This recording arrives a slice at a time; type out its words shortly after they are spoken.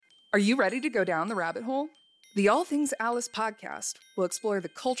Are you ready to go down the rabbit hole? The All Things Alice podcast will explore the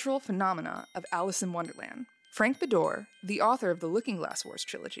cultural phenomena of Alice in Wonderland. Frank Bedore, the author of the Looking Glass Wars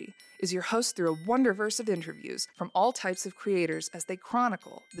trilogy, is your host through a wonderverse of interviews from all types of creators as they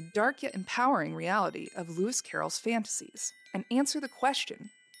chronicle the dark yet empowering reality of Lewis Carroll's fantasies and answer the question,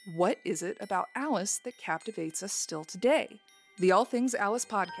 what is it about Alice that captivates us still today? The All Things Alice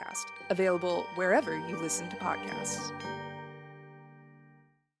podcast, available wherever you listen to podcasts.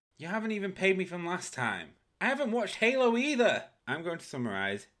 You haven't even paid me from last time. I haven't watched Halo either. I'm going to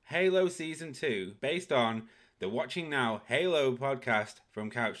summarize Halo Season 2 based on the Watching Now Halo podcast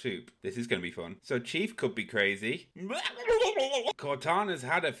from Couch Soup. This is going to be fun. So Chief could be crazy. Cortana's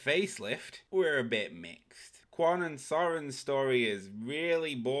had a facelift. We're a bit mixed. Quan and Soren's story is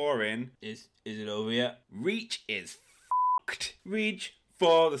really boring. Is it over yet? Reach is f***ed. Reach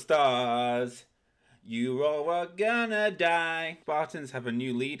for the stars. You all are gonna die. Spartans have a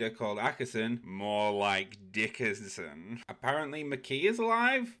new leader called Ackerson. More like Dickerson. Apparently McKee is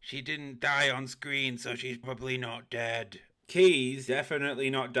alive? She didn't die on screen, so she's probably not dead. Key's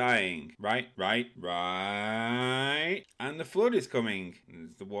definitely not dying. Right. And the flood is coming.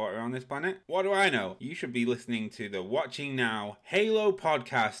 Is the water on this planet? What do I know? You should be listening to the Watching Now Halo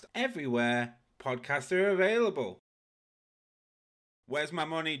podcast everywhere podcasts are available. Where's my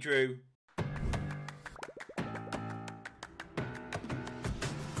money, Drew?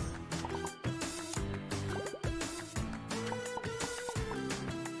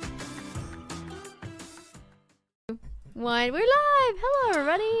 We're live. Hello,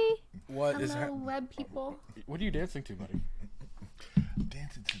 everybody. Hello, web people. What are you dancing to, buddy?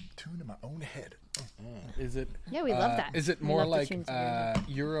 Dancing to the tune in my own head. Is it? Yeah, we love that. Is it We more love the like tunes we love.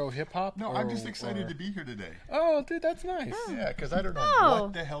 Euro hip hop? No, I'm just excited to be here today. Oh, dude, that's nice. Yeah, because I don't know Oh.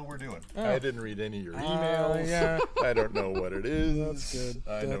 what the hell we're doing. Oh. I didn't read any of your emails. Yeah. I don't know what it is. That's good.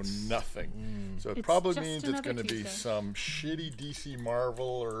 I know nothing. So it It's probably just means it's another going to be Tuesday. some shitty DC Marvel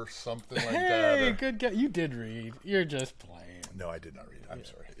or something like Hey, that. or- good guy. You did read. You're just playing. No, I did not read. I'm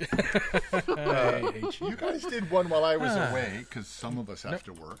sorry. I hate you. You guys did one while I was away because some of us have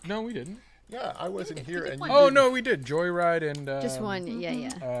to work. No, we didn't. Yeah, I wasn't here. And you Oh, did- no, we did. Joyride and... Just one.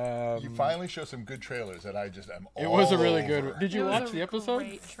 Yeah. You finally show some good trailers that I just am all It was a really good over. one. Did you It was watch a the episode?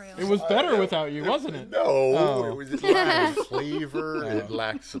 great trailer. It was better without you, wasn't it? No, Oh. it lacked flavor. It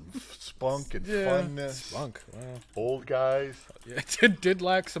lacked some spunk and funness. Spunk. Wow. Old guys. Yeah, it did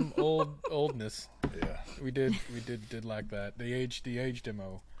lack some oldness. Yeah. We did lack that. The age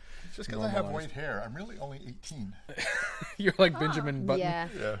demo. Just because I have white hair, I'm really only 18. You're like Benjamin Button. Yeah.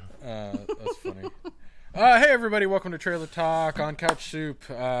 Yeah. That's funny. Hey everybody, welcome to Trailer Talk on Couch Soup.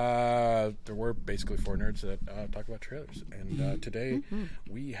 We're basically four nerds that talk about trailers. And today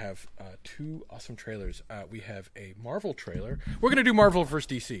we have two awesome trailers. We have a Marvel trailer. We're going to do Marvel vs.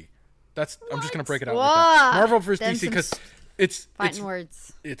 DC. I'm just going to break it out like that. Whoa. Marvel vs. Them DC some because it's Fighting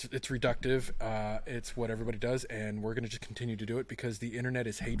words. it's reductive. It's what everybody does, and we're going to just continue to do it because the internet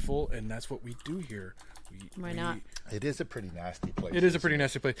is hateful, and that's what we do here. Why not? It is a pretty nasty place. It is a pretty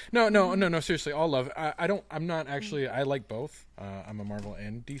nasty place. No, seriously, all love. I'm not actually, I like both. I'm a Marvel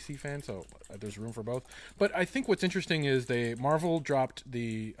and DC fan, so there's room for both. But I think what's interesting is Marvel dropped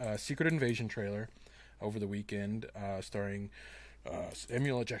the Secret Invasion trailer over the weekend, starring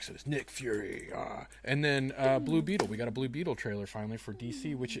Samuel L. Jackson as Nick Fury. And then Blue Beetle. We got a Blue Beetle trailer finally for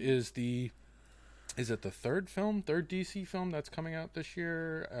DC, which is is it the third DC film that's coming out this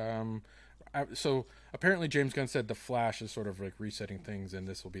year? So apparently James Gunn said The Flash is sort of like resetting things, and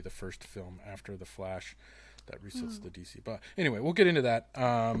this will be the first film after The Flash that resets the DC. But anyway, we'll get into that.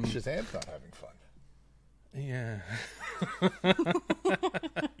 Shazam's not having fun. Yeah.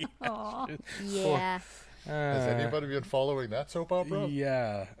 Aw. Yeah. Has anybody been following that soap opera?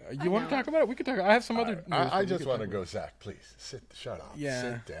 Yeah. You want to talk about it? We can talk. I have some other. I just want to go, Zach, please. Shut up. Yeah.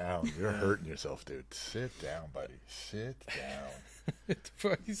 Sit down. You're hurting yourself, dude. Sit down, buddy. Sit down.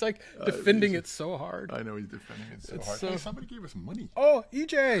 He's like defending it so hard. I know he's defending it so It's hard. so- Hey, somebody gave us money. Oh,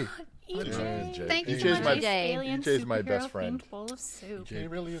 EJ. EJ. Thank you EJ's so much, my- EJ. Alien EJ's my best superhero friend. themed bowl of soup. He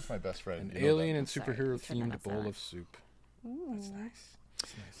really is my best friend. An You know alien that. and superhero Sorry, turn themed that bowl off. of soup. That's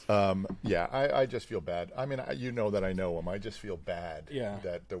nice. Yeah, I just feel bad. I mean, you know that I know him. I just feel bad Yeah.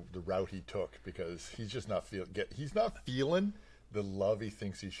 that the route he took because he's just not he's not feeling the love he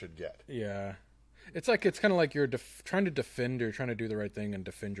thinks he should get. Yeah. It's kind of like you're trying to defend or trying to do the right thing and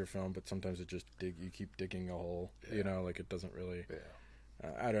defend your film, but sometimes it just you keep digging a hole. Yeah. You know, like it doesn't really. Yeah.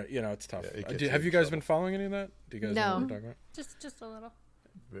 I don't. It's tough. Yeah, it gets you Have in you guys trouble. been following any of that? Do you guys know what No. we're talking about? Just a little.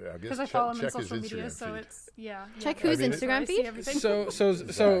 I guess Because I follow him on check his social media, Instagram so feed. it's yeah. Check yeah. whose I mean, Instagram I see feed? everything.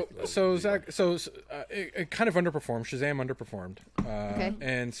 So Zach, it kind of underperformed. Shazam underperformed. Okay.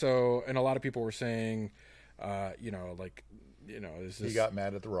 And a lot of people were saying, is this? He got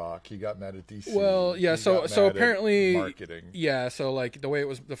mad at The Rock. He got mad at DC. Well, yeah. He So got so mad at apparently, marketing. yeah. So like the way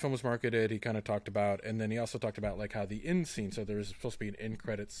the film was marketed, he kind of talked about, and then he also talked about like how the end scene. So there's supposed to be an end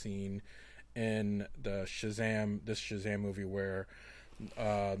credit scene in this Shazam movie where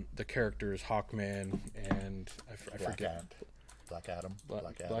the characters Hawkman and I forget. Black Adam.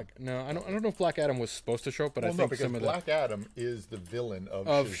 No, I don't know if Black Adam was supposed to show up, but I think because some of Black Adam is the villain of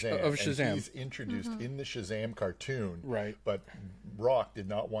Shazam. of Shazam. And he's introduced in the Shazam cartoon. Right. But Rock did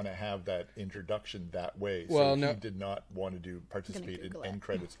not want to have that introduction that way. Well, so no. he did not want to participate in Google it. end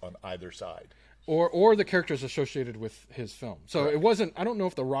credits on either side. or the characters associated with his film. So Correct. it wasn't. I don't know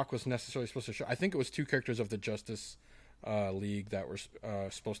if The Rock was necessarily supposed to show. I think it was two characters of the Justice League that were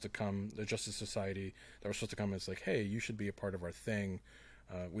supposed to come, the Justice Society that were supposed to come. It's like, hey, you should be a part of our thing.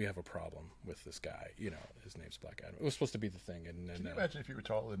 We have a problem with this guy. His name's Black Adam. It was supposed to be the thing. And Can you imagine if you were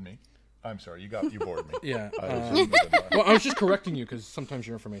taller than me? I'm sorry, you bored me. Yeah. Well, I was just correcting you because sometimes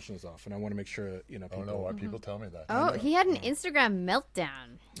your information is off, and I want to make sure that people. I don't know why people tell me that. Oh, he had an Instagram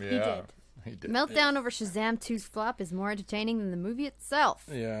meltdown. Yeah, he did. Meltdown over Shazam 2's flop is more entertaining than the movie itself.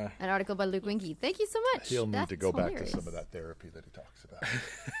 Yeah. An article by Luke Winky. Thank you so much. He'll need to That's go back to hilarious. some of that therapy that he talks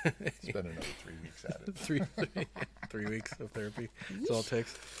about. Spend another 3 weeks at it. 3 weeks of therapy. That's all it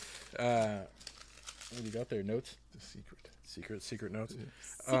takes. What do you got there? Notes? The Secret notes.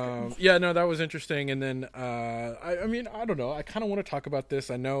 No, that was interesting. And then I mean, I don't know. I kind of want to talk about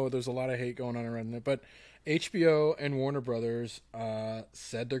this. I know there's a lot of hate going on around it, but HBO and Warner Brothers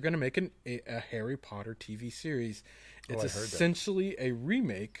said they're going to make a Harry Potter TV series. It's I heard that. essentially a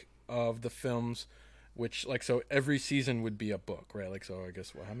remake of the films, which so every season would be a book, right? So I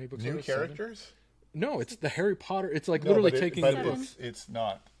guess how many books? are New there? 7? characters? No, it's the Harry Potter. It's like No, literally but taking but the books. it's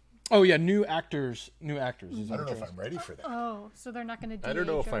not. Oh yeah, new actors. Is I don't know if I'm ready for that. Oh, so they're not going to. I don't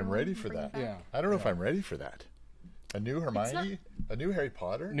know if I'm ready for that. Yeah. I don't know if I'm ready for that. A new Hermione, a new Harry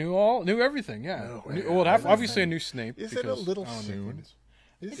Potter. New everything. Yeah. Obviously a new Snape. Is it a because little I don't know soon?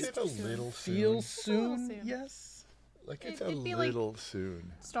 Is it a little soon? Feels soon. soon. Yes. Like it's a It'd be like- little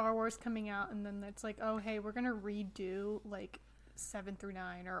soon. Star Wars coming out, and then it's like, oh hey, we're gonna redo like 7 through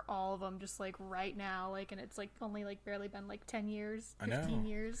 9 or all of them just like right now, and it's like only barely been 10 years, 15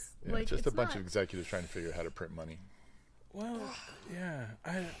 years. Yeah, it's just it's a bunch not- of executives trying to figure out how to print money. Well, yeah.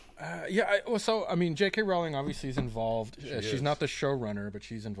 So I mean, J.K. Rowling obviously is involved. She's is. not the showrunner, but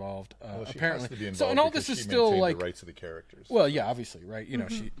she's involved. Well, she apparently, has to be involved so and all because this is she still maintained like. the rights of the characters. Well, yeah, obviously, right?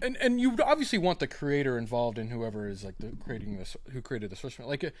 She and you would obviously want the creator involved in whoever is who created the source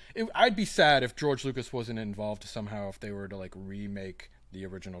material. I'd be sad if George Lucas wasn't involved somehow if they were to remake the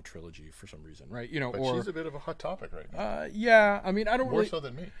original trilogy for some reason, right? but she's a bit of a hot topic right now. Yeah, I mean, I don't More really, so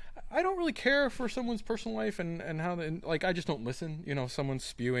than me. I don't really care for someone's personal life and how they I just don't listen. Someone's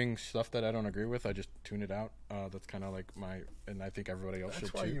spewing stuff that I don't agree with, I just tune it out. That's kind of and I think everybody else That's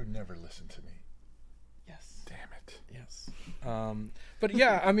should why too. you never listen to me. Yes. Damn it. Yes. But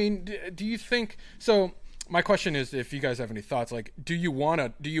yeah, I mean, do you think so? My question is, if you guys have any thoughts, do you want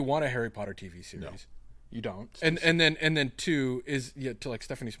a Harry Potter TV series? No. You don't. And then two is to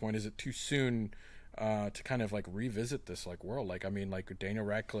Stephanie's point, is it too soon to kind of revisit this world? I mean, Daniel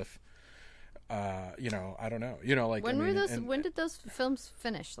Radcliffe. I don't know. When did those films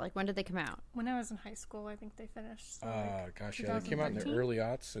finish? When did they come out? When I was in high school, I think they finished. So Gosh, yeah, they came out in the 2013? early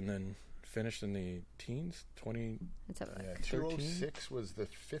aughts and then finished in the teens. 20. Let's have a look. Yeah, 206 was the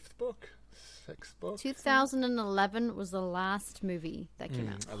fifth book, sixth book. 2011 was the last movie that came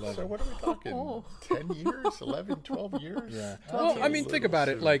out. 11. So what are we talking? Oh. 10 years? 11, 12 years? Yeah. That's Well, a I mean, think little about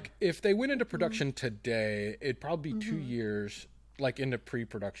it. soon. If they went into production today, it'd probably be 2 years, into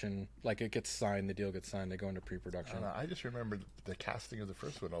pre-production. It gets signed, the deal gets signed, they go into I pre-production. don't know. I just remember the casting of the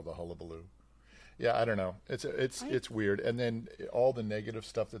first one, all the hullabaloo. Yeah, I don't know. It's weird. And then all the negative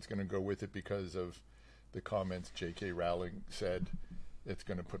stuff that's going to go with it because of the comments J.K. Rowling said, it's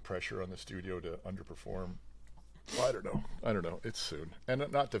going to put pressure on the studio to underperform. Well, I don't know. It's soon.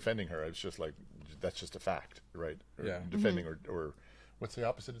 And not defending her. It's just that's just a fact, right? Or Yeah. defending or what's the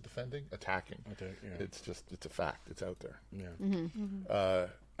opposite of defending? Attacking. Yeah. It's a fact. It's out there. Yeah.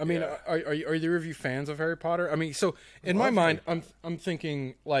 I mean, Yeah. are either of you fans of Harry Potter? I mean, so in my Love mind, Harry I'm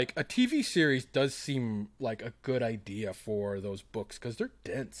thinking a TV series does seem like a good idea for those books because they're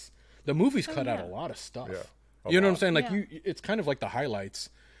dense. The movies cut out a lot of stuff. Yeah. You know what I'm lot. saying? Yeah. It's kind of like the highlights.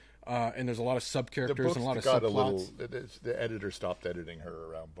 and there's a lot of sub The characters books and a lot of got subplots. the editor stopped editing her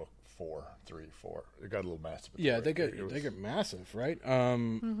around book 4. It got a little massive. Yeah, they get massive, right?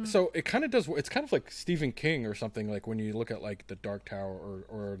 So it kind of does. It's kind of like Stephen King or something. Like when you look at like the Dark Tower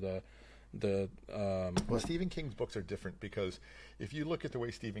or the Well, Stephen King's books are different because if you look at the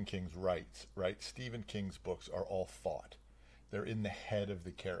way Stephen King writes, right? Stephen King's books are all thought. They're in the head of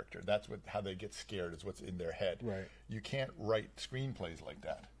the character. That's how they get scared, is what's in their head. Right. You can't write screenplays like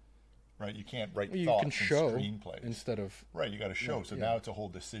that. Right? You can't write you thoughts can show in screenplays. instead of Right, you got to show. So now it's a whole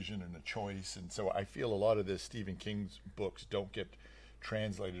decision and a choice. And so I feel a lot of the Stephen King's books don't get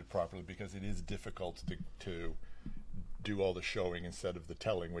translated properly because it is difficult to do all the showing instead of the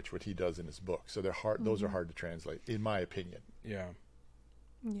telling, which what he does in his book. So they're hard. Those are hard to translate, in my opinion. Yeah.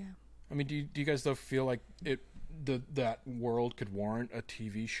 Yeah. I mean, do you guys though feel like that world could warrant a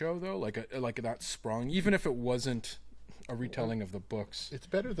TV show though, like that sprung, even if it wasn't a retelling of the books? It's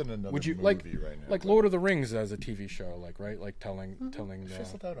better than another Would you movie right now. like Lord of the Rings as a TV show, like right, like telling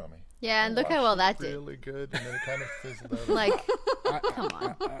Fizzled out on me. Yeah, and I look how well watched that it did. really good, and then it kind of fizzled out. Like, come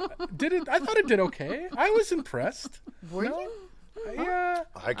on. did it? I thought it did okay. I was impressed. Were you? Yeah,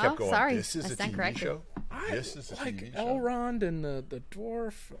 I kept going. sorry. This is I a stand TV corrected. show. This is a like TV show. Elrond and the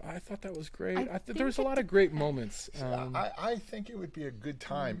dwarf. I thought that was great. There was a think lot of great moments. I think it would be a good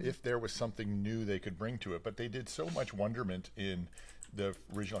time if there was something new they could bring to it. But they did so much wonderment in the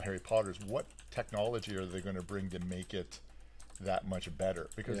original Harry Potters. What technology are they going to bring to make it that much better?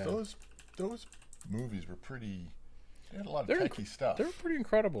 Because those movies were pretty. They had a lot of techie stuff. They're pretty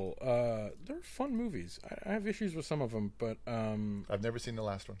incredible. They're fun movies. I have issues with some of them, but I've never seen the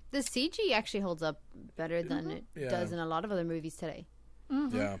last one. The CG actually holds up better than it does in a lot of other movies today.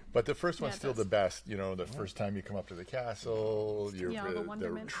 yeah. But the first one's it still does. the best. You know, the first time you come up to the castle, you're Yeah, all the the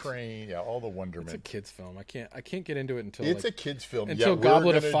wonderment. train, all the It's a wonderment. kids' film. I can't get into it until It's like, a kids' film. until we're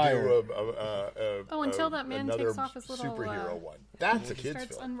Goblet of gonna Fire. Oh, until that man another takes off his little, superhero one. That's a kids'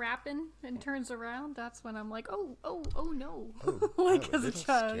 starts film. unwrapping and turns around. That's when I'm like, oh no. Oh, Like a as a little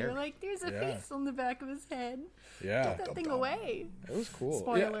child, scary. you're like, there's a Yeah. face on the back of his head. yeah, Get that thing away. it was cool.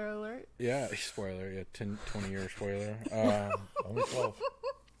 Spoiler alert. Yeah, spoiler. Yeah, 20-year spoiler. Only 12.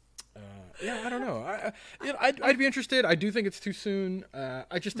 Yeah, I don't know. I'd be interested. I do think it's too soon.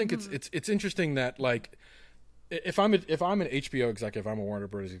 I just think it's interesting that like if I'm an HBO executive, I'm a Warner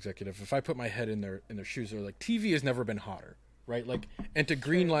Bros. Executive. If I put my head in their shoes, they're like TV has never been hotter, right? Like and to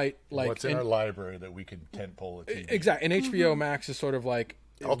greenlight like What's in our library that we could tentpole a TV? exactly. And HBO Max is sort of like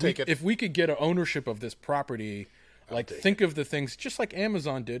I'll take it. if we could get ownership of this property. Like think of the things just like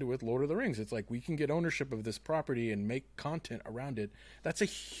Amazon did with Lord of the Rings. It's like we can get ownership of this property and make content around it. That's a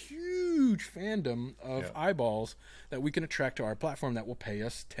huge fandom of eyeballs that we can attract to our platform that will pay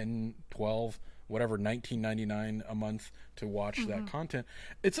us 10, 12, whatever, $19.99 a month to watch that content.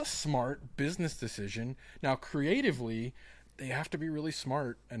 It's a smart business decision. Now creatively, they have to be really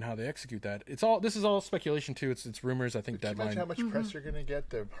smart in how they execute that. This is all speculation too. It's rumors. I think Can you Deadline. imagine how much press you're going to get?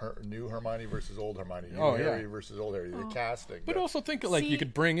 The new Hermione versus old Hermione. New Oh, yeah. Harry versus old Harry. The casting. But also think like you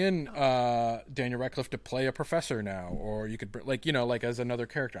could bring in Daniel Radcliffe to play a professor now, or you could like like as another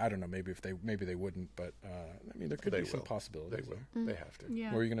character. I don't know. Maybe they wouldn't, but I mean there could be some possibilities. They will. They have to. Yeah.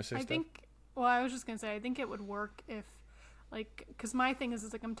 What were you gonna say, I Steph? think. Well, I was just gonna say I think it would work if, like, because my thing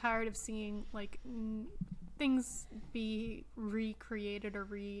is like I'm tired of seeing like things be recreated or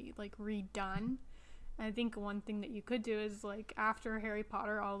redone. And I think one thing that you could do is like after Harry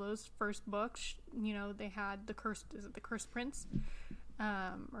Potter, all those first books, they had the Cursed. Is it the Cursed Prince?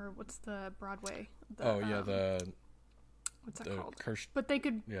 Or what's the Broadway? What's that called? Cursed. But they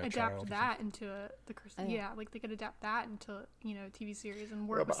could Child or adapt that into the Cursed. Like they could adapt that into a TV series and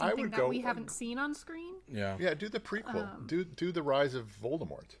work Well, with but I something would that go- we haven't seen on screen. Yeah. Yeah, do the prequel. Do the Rise of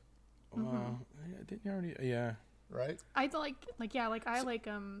Voldemort. Didn't you already? Yeah. Right? I like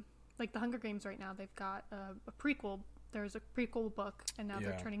the Hunger Games right now. They've got a prequel. There's a prequel book, and now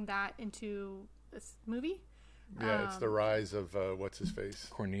they're turning that into this movie. Yeah, it's the rise of what's his face.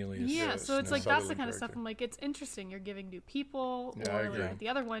 Cornelius. Yeah, so it's no, like that's the Sutherland kind of stuff. character. I'm like, it's interesting. You're giving new people, Yeah, I or agree. like the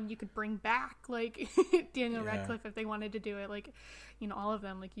other one, you could bring back like Daniel Radcliffe if they wanted to do it. Like, all of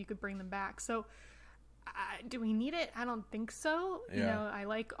them, like you could bring them back. So, do we need it? I don't think so. Yeah. I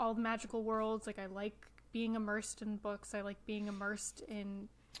like all the magical worlds. Like, I like being immersed in books. I like being immersed in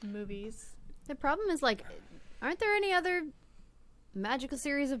movies. The problem is like, aren't there any other magical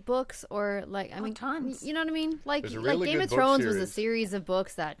series of books or like tons. You know what I mean? Like There's a really Game good of book Thrones was a series. series of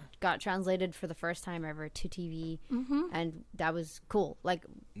books that got translated for the first time ever to TV, and that was cool. Like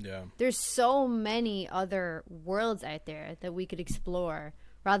Yeah. there's so many other worlds out there that we could explore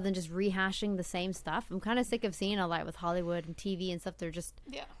rather than just rehashing the same stuff. I'm kind of sick of seeing all that with Hollywood and TV and stuff. They're just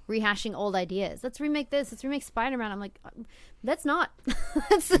rehashing old ideas. Let's remake this. Let's remake Spider-Man. I'm like, let's not.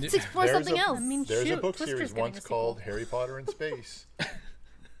 let's explore something else. I mean, There's a book Twister's series getting once a sequel. called Harry Potter in Space.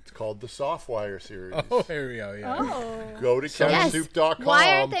 It's called the Softwire series. Oh, here we go. Yeah. Oh. Go to couchsoup.com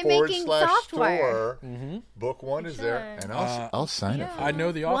Why aren't they making Softwire? /store. Book 1 is there, and I'll sign it for I you.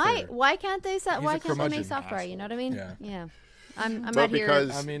 know the author. Why can't they? Why a can't they make curmudgeon software? You know what I mean? Yeah. I'm But not here.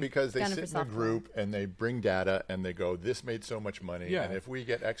 because they gunning sit for in a software. group and they bring data and they go, this made so much money, Yeah. and if we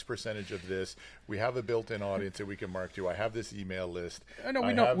get X percentage of this, we have a built-in audience that we can mark to. I have this email list. I know I we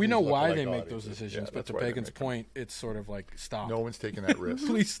have know these why lookalike they make those audiences. decisions, Yeah, but that's to why they're Pagan's making point, it's sort of like stop. No one's taking that risk.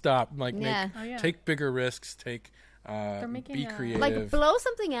 Please stop. Like, Yeah. take bigger risks. Take making be a- creative. Like blow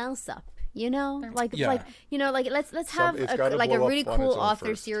something else up. You know, like Yeah. let's have it's gotta like a blow really up on cool its own author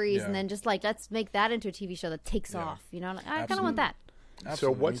first. series, Yeah. and then just like let's make that into a TV show that takes off. You know, like, I kind of want that. So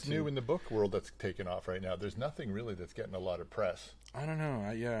Absolutely, what's me too. new in the book world that's taken off right now? There's nothing really that's getting a lot of press. I don't know.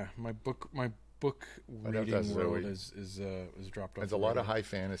 My book know reading that's world Zoe. is dropped off. There's the a lot radar. of high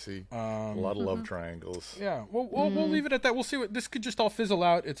fantasy, a lot of love triangles. Yeah, we'll leave it at that. We'll see what this could just all fizzle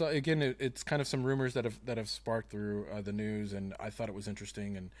out. It's it's kind of some rumors that have sparked through the news, and I thought it was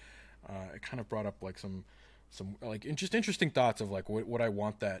interesting, and it kind of brought up like some like just interesting thoughts of like what I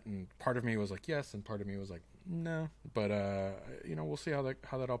want that, and part of me was like yes, and part of me was like no, but we'll see how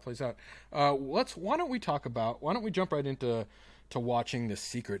that all plays out. Why don't we jump right into watching the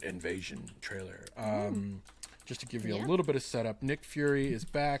Secret Invasion trailer. Just to give you a little bit of setup, Nick Fury is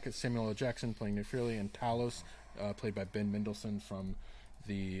back as Samuel L. Jackson playing Nick Fury, and Talos, played by Ben Mendelsohn from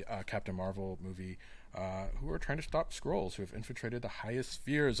the Captain Marvel movie, who are trying to stop Skrulls who have infiltrated the highest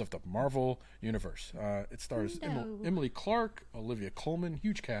spheres of the Marvel universe. It stars Emily Clark, Olivia Colman,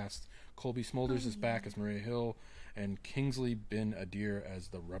 huge cast. Colby Smulders is back as Maria Hill, and Kingsley Ben Adir as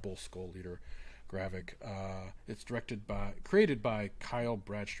the Rebel Skull Leader, Gravik. It's created by Kyle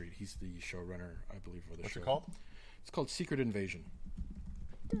Bradstreet. He's the showrunner, I believe, for the What's show. it called? It's called Secret Invasion.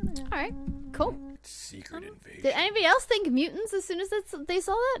 All right, cool. Secret Invasion. Did anybody else think mutants as soon as they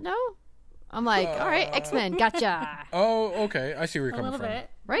saw that? No. I'm like, all right, X-Men, gotcha. Oh, okay. I see where you're A coming little from. bit.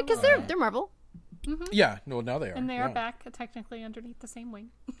 Right, because they're Marvel. Yeah, no, now they are. And they are yeah. back technically underneath the same wing.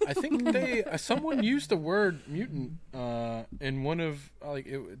 I think they someone used the word mutant in one of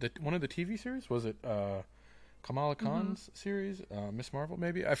one of the TV series. Was it Kamala Khan's series, Miss Marvel?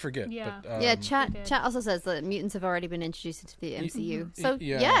 Maybe I forget. Yeah. But, Yeah, did. chat also says that mutants have already been introduced into the MCU. So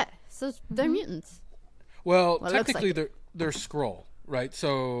yeah. so they're mutants. Well, Well, it looks technically like they're Skrull, right?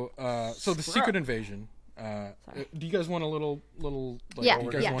 So so the Secret Invasion. Do you guys want a little? Like, Yeah, do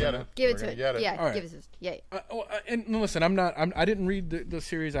you guys yeah. wanna- Get it. Give it We're to gonna it. get it. Yeah, All right. give it to us. Yeah. And listen, I didn't read the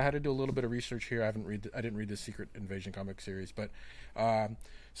series. I had to do a little bit of research here. I didn't read the Secret Invasion comic series, but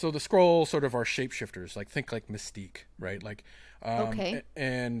so the Skrull sort of are shapeshifters. Like think like Mystique, right? Like Okay.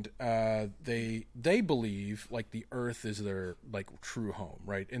 And they believe like the Earth is their like true home,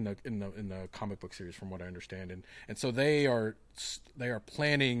 right? In the comic book series, from what I understand, and so they are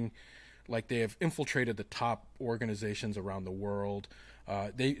planning. Like they have infiltrated the top organizations around the world.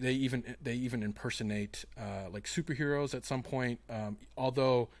 They even impersonate like superheroes at some point.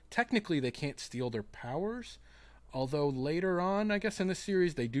 Although technically they can't steal their powers. Although later on, I guess in the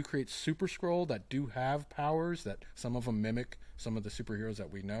series, they do create Super Skrull that do have powers that some of them mimic some of the superheroes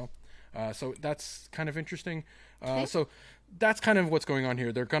that we know. So that's kind of interesting. So that's kind of what's going on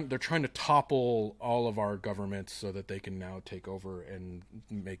here. They're trying to topple all of our governments so that they can now take over and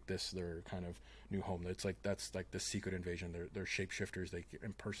make this their kind of new home. That's like the Secret Invasion. They're shapeshifters. They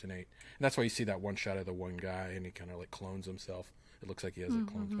impersonate, and that's why you see that one shot of the one guy and he kind of like clones himself. It looks like he has a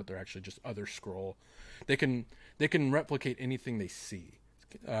clones, but they're actually just other Skrull. They can replicate anything they see.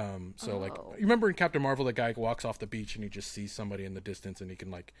 Like you remember in Captain Marvel, the guy walks off the beach and he just sees somebody in the distance and he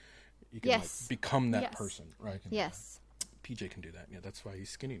can Yes. become that Yes. person, right? Yes. PJ can do that. Yeah, that's why he's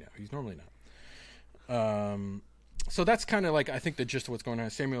skinny now. He's normally not. So that's kind of like I think the gist of what's going on.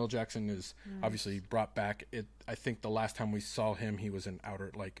 Samuel L. Jackson is obviously brought back. I think the last time we saw him, he was in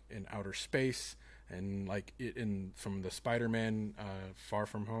outer space, and from the Spider-Man Far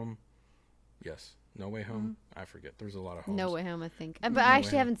From Home. Yes, No Way Home. I forget. There's a lot of homes. No Way Home, I think. But I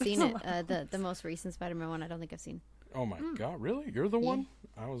actually Way haven't seen it. The most recent Spider-Man one, I don't think I've seen. Oh my God! Really? You're the one?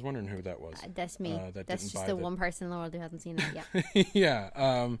 I was wondering who that was. That's me. That That's didn't just buy the the- one person in the world who hasn't seen it. Yeah.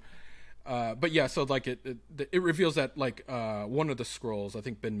 Yeah. But yeah, so like it reveals that like one of the Skrulls, I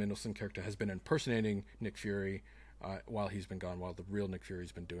think Ben Mendelsohn character, has been impersonating Nick Fury while he's been gone, while the real Nick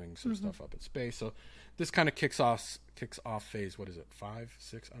Fury's been doing some stuff up in space. So this kind of kicks off phase, what is it, 5,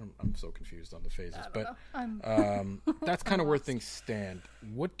 6? I'm so confused on the phases. But that's kind of where things stand.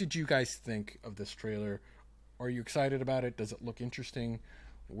 What did you guys think of this trailer? Are you excited about it? Does it look interesting?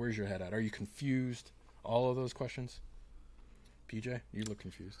 Where's your head at? Are you confused? All of those questions? PJ, you look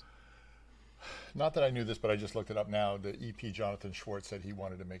confused. Not that I knew this, but I just looked it up now. The EP Jonathan Schwartz said he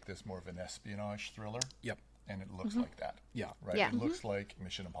wanted to make this more of an espionage thriller. Yep. And it looks like that. Yeah. Right? Yeah. It looks like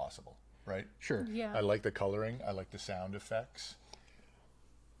Mission Impossible, right? Sure. Yeah. I like the coloring. I like the sound effects.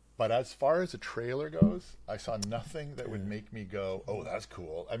 But as far as the trailer goes, I saw nothing that would make me go, oh, that's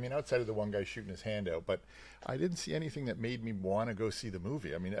cool. I mean, outside of the one guy shooting his hand out, but I didn't see anything that made me want to go see the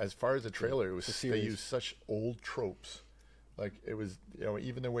movie. I mean, as far as the trailer, it was they used such old tropes. Like, it was,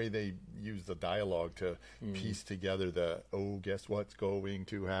 even the way they used the dialogue to piece together the, oh, guess what's going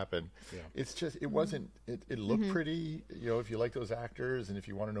to happen. Yeah. It's just, it wasn't, it looked pretty, if you like those actors and if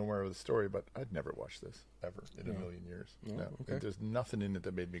you want to know more of the story, but I'd never watch this, ever, in a million years. No. Okay. There's nothing in it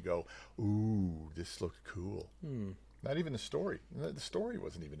that made me go, ooh, this looked cool. Not even the story. The story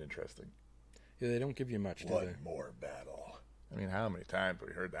wasn't even interesting. Yeah, they don't give you much, do One they? more battle. I mean, how many times have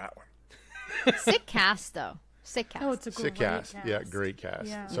we heard that one? Sick cast, though. Sick cast. Oh, it's a Sick great cast. Yeah, great cast.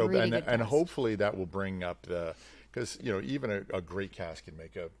 Yeah. So Really and good and cast. hopefully that will bring up because even a great cast can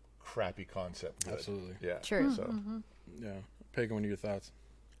make a crappy concept good. Absolutely. Yeah. True. So Yeah. Pagan, what are your thoughts?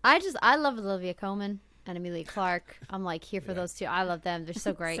 I love Olivia Colman and Amelia Clark. I'm like here for those two. I love them. They're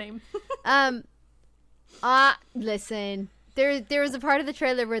so great. Same. Listen, there was a part of the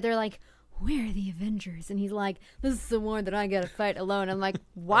trailer where they're like, where are the Avengers? And he's like, this is the war that I gotta fight alone. I'm like,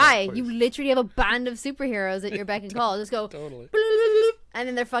 why? You literally have a band of superheroes at your beck and call. Just go, Totally. and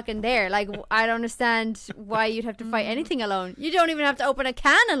then they're fucking there. Like, I don't understand why you'd have to fight anything alone. You don't even have to open a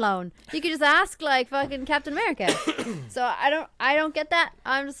can alone. You could just ask, like, fucking Captain America. So I don't get that.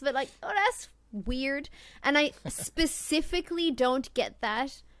 I'm just a bit like, oh, that's weird. And I specifically don't get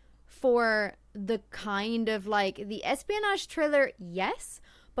that for the kind of, like, the espionage thriller, yes,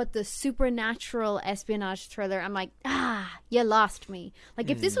 but the supernatural espionage thriller, I'm like, you lost me. Like,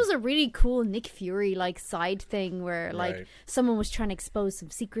 if this was a really cool Nick Fury, like, side thing where, like, someone was trying to expose some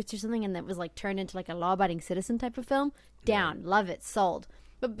secrets or something and that was, like, turned into, like, a law-abiding citizen type of film, down, love it, sold.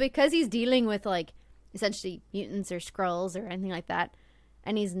 But because he's dealing with, like, essentially mutants or Skrulls or anything like that,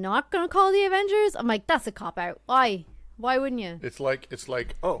 and he's not going to call the Avengers, I'm like, that's a cop-out. Why? Why wouldn't you? it's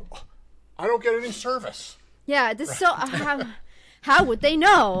like, oh, I don't get any service. Yeah, this is so... How would they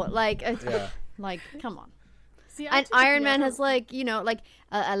know? Like, like, come on. See, And Iron Man has, like, like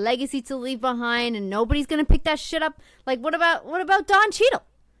a legacy to leave behind, and nobody's gonna pick that shit up. Like, what about Don Cheadle?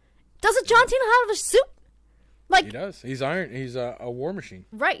 Doesn't John Cena have a suit? Like, He does. He's Iron. He's a war machine.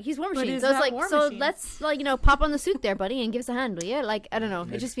 right? He's War Machine. is So it's that like, War so Machine? let's like pop on the suit there, buddy, and give us a hand, will you? Like, I don't know.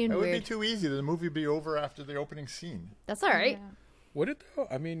 It just seemed That would be weird. too easy. The movie would be over after the opening scene. That's all right. Would it though?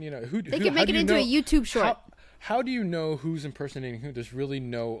 I mean, who They could make it into a YouTube short. How do you know who's impersonating who? There's really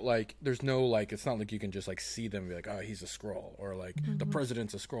no there's no like. It's not like you can just like see them and be like, oh, he's a Skrull, or like the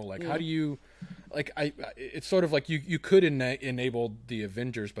president's a Skrull. Like, how do you, like, it's sort of like you could enable the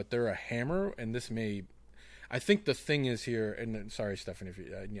Avengers, but they're a hammer, and this may. I think the thing is here, and sorry, Stephanie, if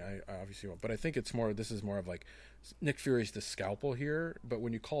you, I obviously won't, but I think it's more. This is more of like Nick Fury's the scalpel here, but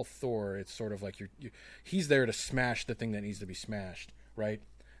when you call Thor, it's sort of like he's there to smash the thing that needs to be smashed, right?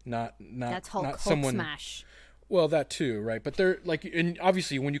 Not That's Hulk someone smash. Well, that too, right? But they're like, and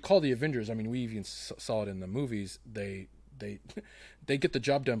obviously, when you call the Avengers, I mean, we even saw it in the movies. They get the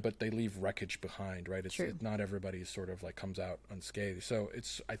job done, but they leave wreckage behind, right? It's True. not everybody sort of like comes out unscathed. So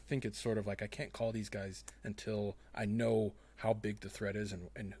I think it's sort of like I can't call these guys until I know how big the threat is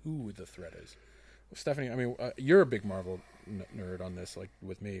and who the threat is. Stephanie, I mean, you're a big Marvel nerd on this, like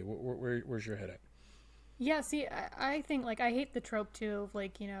with me. Where's your head at? Yeah, see, I think, like, I hate the trope, too, of,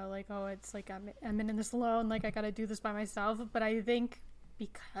 like, like, oh, it's, like, I'm in this alone, like, I gotta do this by myself, but I think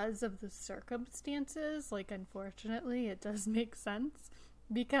because of the circumstances, like, unfortunately, it does make sense,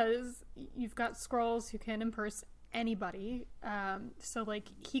 because you've got Skrulls who can impersonate anybody, so, like,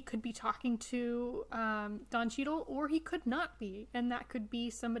 he could be talking to Don Cheadle, or he could not be, and that could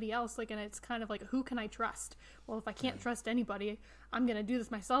be somebody else, like, and it's kind of like, who can I trust? Well, if I can't trust anybody, I'm gonna do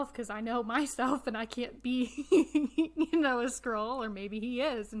this myself, because I know myself, and I can't be, a Skrull, or maybe he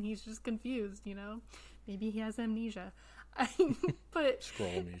is, and he's just confused, maybe he has amnesia. But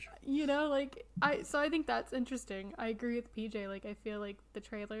Skrull amnesia. like, I think that's interesting. I agree with PJ, like, I feel like the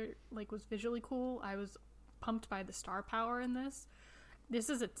trailer, like, was visually cool. I was pumped by the star power in this. This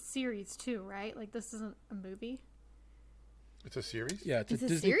is a series too, right? Like, this isn't a movie. It's a series? Yeah, it's Is a it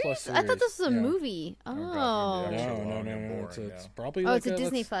Disney series? Plus series. I thought this was a Yeah. movie. Oh. God, No, maybe actually no, long no, and no. boring, It's yeah. probably Oh, like it's a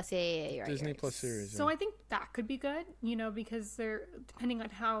Disney let's- Plus. Yeah, you're right. Disney you're right. Plus series. So yeah. I think that could be good, because they're depending on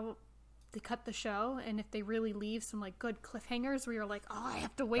how they cut the show, and if they really leave some like good cliffhangers where you're like, oh, I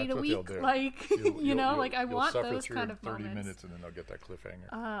have to wait That's a what they'll week, do. like like I you'll want suffer those through kind of 30 moments. minutes and then they'll get that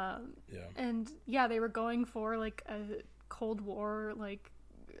cliffhanger. Yeah. And yeah, they were going for like a Cold War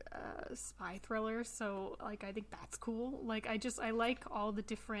spy thriller, so like I think that's cool. Like I like all the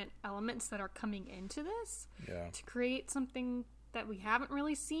different elements that are coming into this Yeah. to create something that we haven't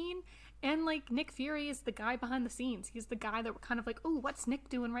really seen. And like Nick Fury is the guy behind the scenes. He's the guy that we're kind of like, oh, what's Nick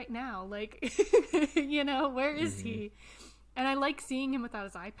doing right now? Like, where is he? And I like seeing him without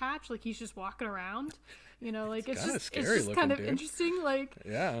his eye patch. Like he's just walking around. Like it's kinda just scary kind looking, of dude. interesting. Like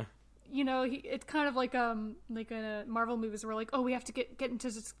Yeah. it's kind of like in a Marvel movies where like, oh, we have to get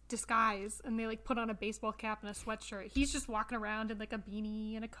into disguise, and they like put on a baseball cap and a sweatshirt. He's just walking around in like a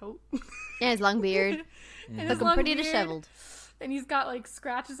beanie and a coat. Yeah, his long beard. And his Looking long pretty beard, disheveled. and he's got like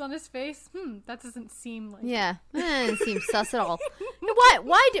scratches on his face. That doesn't seem like Yeah, it seems sus at all.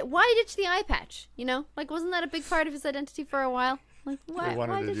 Why ditch the eye patch? Like wasn't that a big part of his identity for a while? Like why? They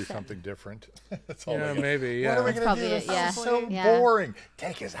wanted why to do ditch that? something different. That's all. Yeah, they maybe. What are we Yeah. gonna Probably do? it, This yeah. is so Yeah. boring.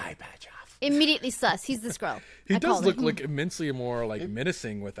 Take his eye patch off. Immediately sus. He's the Skrull. He I does called look it. like immensely more like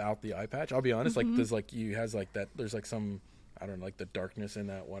menacing without the eye patch. I'll be honest. Mm-hmm. Like there's like he has like that. There's like some I don't know, like the darkness in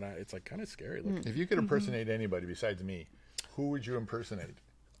that one eye. It's like kind of scary looking. If you could impersonate anybody besides me, who would you impersonate?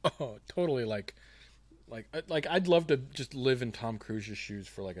 Oh, totally. Like I'd love to just live in Tom Cruise's shoes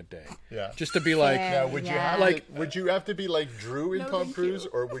for like a day. Yeah. Just to be like, Fair. Now, would you Yeah. have would you have to be like Drew in No, Tom thank Cruise, you.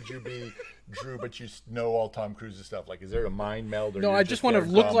 or would you be Drew but you know all Tom Cruise's stuff? Like, is there a mind meld? Or no, you're I just want to there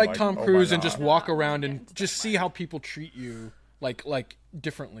look dumb, like Tom oh my Cruise and God. just walk around and just see how people treat you like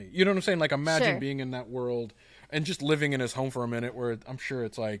differently. You know what I'm saying? Like imagine Sure. being in that world and just living in his home for a minute where I'm sure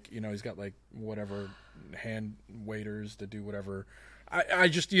it's like, he's got like whatever hand waiters to do whatever. I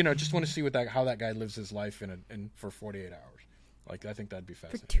just just want to see how that guy lives his life in for 48 hours. Like I think that'd be For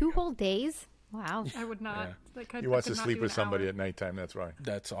fascinating. 2 whole days. Wow. I would not. Yeah. Like, I He wants could to not sleep do with an somebody hour. at nighttime. That's why.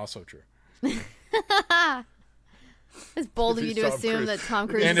 That's also true. It's bold of If you he's to Tom assume Cruise. that Tom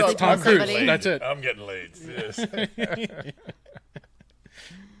Cruise And is it's sleeping Tom with Cruise. somebody. That's it. I'm getting laid. Yes.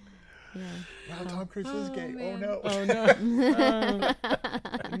 Well, Tom Cruise is gay. man. Oh no.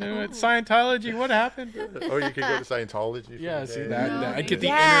 No, it's Scientology. What happened? Or you could go to Scientology. For Yeah, the see day. that I'd get the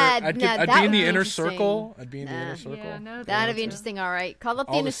Yeah, inner. I'd yeah, be that in would the be inner interesting. circle. I'd be in the Nah. inner circle. Yeah, no, That'd be thank you. interesting. All right. Call up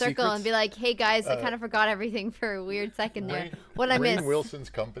the All inner the circle and secrets. be like, hey, guys, I kind of forgot everything for a weird second there. What I Rainn missed? Wilson's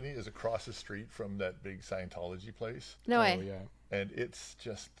company is across the street from that big Scientology place, No Oh way. yeah, and it's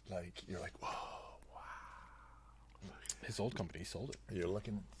just like you're like, whoa. his old company sold it. You're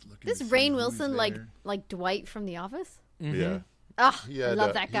looking. This to see Rainn who's Wilson, there. like Dwight from The Office? Yeah. Oh, He I had,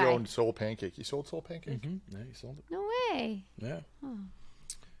 love that He guy. owned Soul Pancake. He sold Soul Pancake. Yeah, he sold it. No way. Yeah.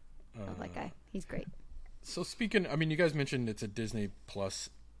 Love that guy. He's great. So speaking, I mean, you guys mentioned it's a Disney Plus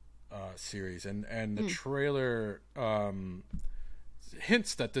series, and Hmm. the trailer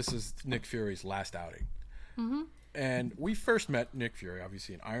hints that this is Nick Fury's last outing. Mm-hmm. And we first met Nick Fury,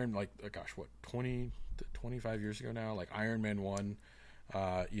 obviously, in Iron, 20 to 25 years ago now, like Iron Man 1,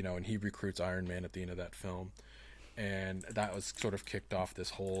 and he recruits Iron Man at the end of that film. And that was sort of kicked off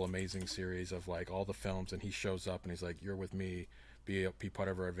this whole amazing series of like all the films, and he shows up and he's like, "You're with me, be part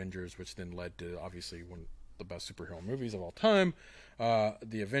of our Avengers," which then led to obviously one of the best superhero movies of all time,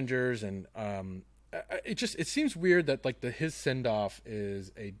 the Avengers. And it seems weird that like his send off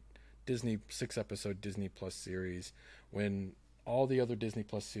is a Disney 6-episode Disney Plus series when all the other Disney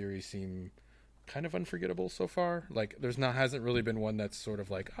Plus series seem kind of unforgettable so far. Like hasn't really been one that's sort of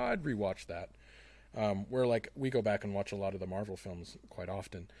like, oh, I'd rewatch that. Where like we go back and watch a lot of the Marvel films quite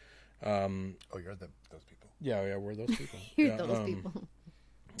often. Oh, you're those people. Yeah, we're those people. You're Yeah, those people.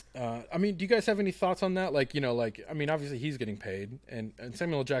 I mean, do you guys have any thoughts on that? Like, I mean, obviously he's getting paid, and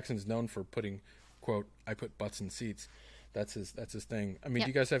Samuel L. Jackson's known for putting, quote, "I put butts in seats." That's his thing. I mean, Yep. do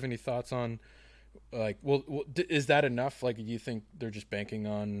you guys have any thoughts on, like, well, is that enough? Like, do you think they're just banking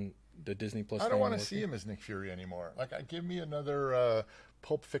on the Disney Plus? I don't thing want to working? see him as Nick Fury anymore. Like, give me another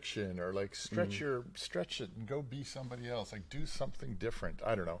Pulp Fiction, or like stretch it and go be somebody else. Like, do something different.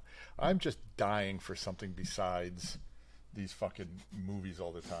 I don't know. I'm just dying for something besides these fucking movies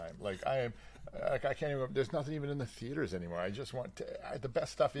all the time. Like, I can't even. There's nothing even in the theaters anymore. I just want to. The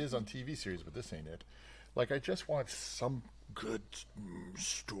best stuff is on TV series, but this ain't it. Like, I just want some good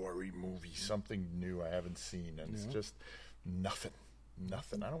story movie, something new I haven't seen, and it's just nothing.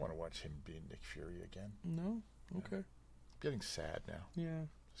 I don't want to watch him being Nick Fury again. No. Okay. Getting sad now. Yeah.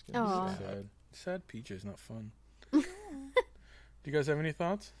 It's getting Aw. sad. Sad PJ is not fun. Do you guys have any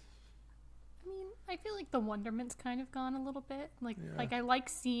thoughts? I mean, I feel like the wonderment's kind of gone a little bit. Like I like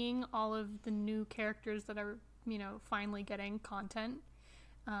seeing all of the new characters that are, finally getting content.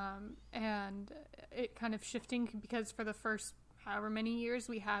 And it kind of shifting, because for the first however many years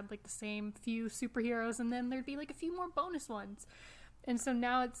we had like the same few superheroes, and then there'd be like a few more bonus ones. And so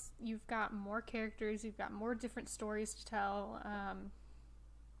now you've got more characters, you've got more different stories to tell.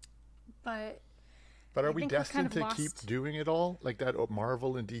 But are we destined to keep doing it all like that?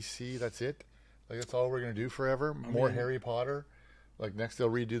 Marvel and DC, that's it? Like that's all we're going to do forever? More Harry Potter? Like next they'll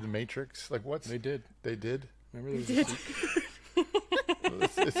redo the Matrix? Like what's... They did. Remember there was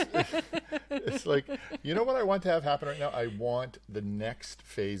it's like, you know what I want to have happen right now? I want the next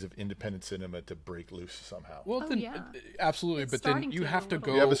phase of independent cinema to break loose somehow. Well, absolutely. But then you have to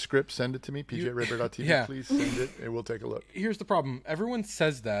go... You have a script, send it to me, pjriver.tv, please send it, and we'll take a look. Here's the problem. Everyone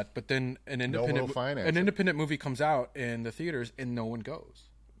says that, but then an independent movie comes out in the theaters and no one goes.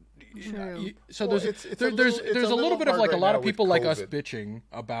 True. So there's a little bit of like a lot of people like us bitching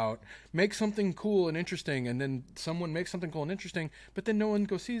about make something cool and interesting, and then someone makes something cool and interesting, but then no one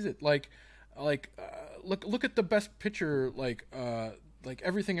goes sees it. Look at the best picture, like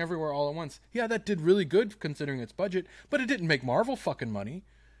Everything Everywhere All at Once. Yeah, that did really good considering its budget, but it didn't make Marvel fucking money.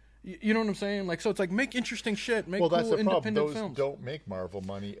 You know what I'm saying? Like, so it's like make interesting shit, make cool independent films. Those don't make Marvel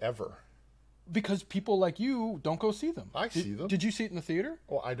money ever. Because people like you don't go see them. I see them. Did you see it in the theater?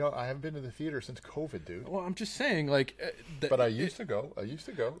 Well, I haven't been to the theater since COVID, dude. Well, I'm just saying, like. But I used to go. You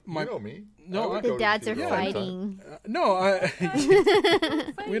know me. No, the dads are fighting.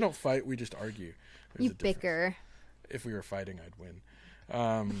 We don't fight. We just argue. You bicker. If we were fighting, I'd win.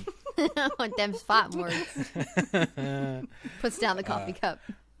 Them spot words. Puts down the coffee cup.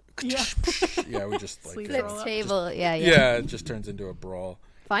 Yeah. Yeah, we just like flips table. Yeah. Yeah, it just turns into a brawl.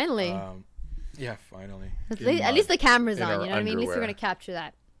 Finally. Yeah, finally. At least the camera's on, you know what I mean? At least we're going to capture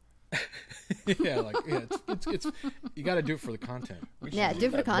that. It's you got to do it for the content. Do it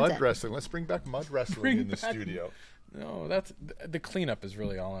for the content. Mud wrestling. Let's bring back mud wrestling in the studio. No, that's the cleanup is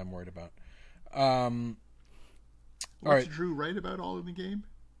really all I'm worried about. What's Drew right about all in the game?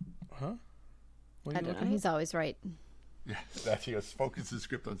 Huh? I don't know. He's always right. Yeah, that he has focused his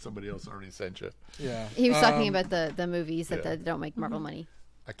script on somebody else already sent you. Yeah. He was talking about the movies that don't make Marvel money.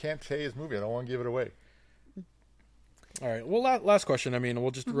 I can't say his movie. I don't want to give it away. All right. Well, last question. I mean, we'll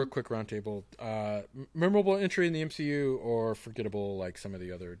just do a quick roundtable. Memorable entry in the MCU or forgettable like some of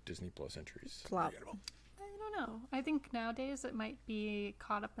the other Disney Plus entries? Flop. I don't know. I think nowadays it might be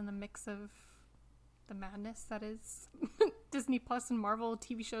caught up in the mix of the madness that is Disney Plus and Marvel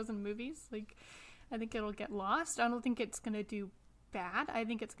TV shows and movies. Like, I think it'll get lost. I don't think it's going to do bad. I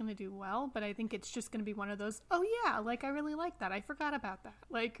think it's going to do well, but I think it's just going to be one of those, oh yeah, like I really like that. I forgot about that.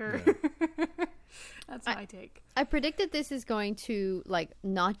 That's my take. I predicted this is going to like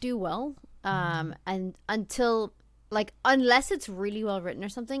not do well. And until like, unless it's really well written or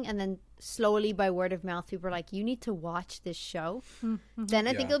something, and then slowly by word of mouth, people are like, you need to watch this show. Then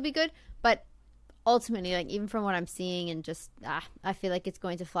I think it'll be good. But ultimately, like even from what I'm seeing and just, I feel like it's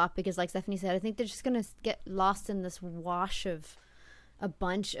going to flop because like Stephanie said, I think they're just going to get lost in this wash of a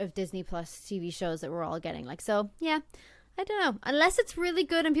bunch of Disney Plus TV shows that we're all getting. Like, so yeah, I don't know. Unless it's really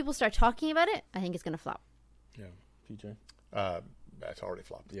good and people start talking about it, I think it's going to flop. Yeah. PJ? That's already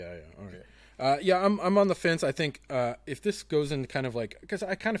flopped. Yeah. All right. I'm on the fence. I think if this goes in kind of like, because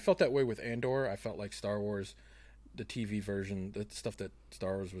I kind of felt that way with Andor. I felt like Star Wars, the TV version, the stuff that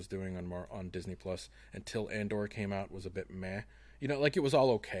Star Wars was doing on Disney Plus until Andor came out was a bit meh. You know, like it was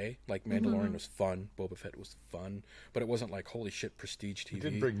all okay. Like Mandalorian was fun, Boba Fett was fun, but it wasn't like holy shit prestige TV. It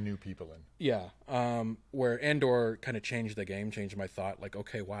did bring new people in. Yeah, where Andor kind of changed the game, changed my thought. Like,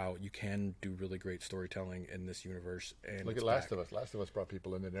 okay, wow, you can do really great storytelling in this universe. And look at Last of Us. Last of Us brought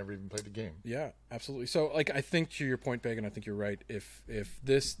people in that never even played the game. Yeah, absolutely. So, like, I think to your point, Megan, I think you're right. If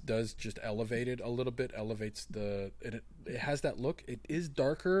this does just elevate it a little bit, elevates it has that look. It is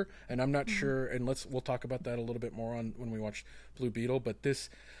darker, and I'm not sure. And we'll talk about that a little bit more on when we watch Blue Beetle. But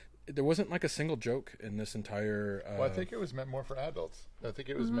there wasn't like a single joke in this entire. Well, I think it was meant more for adults. I think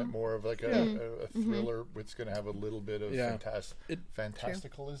it was meant more of like a thriller, which going to have a little bit of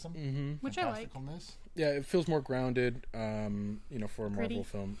fantasticalism, which I like. Yeah, it feels more grounded, for a Marvel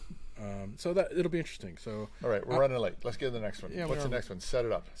film. So that it'll be interesting. So all right, we're running late. Let's get to the next one. Yeah, what's the next one? Set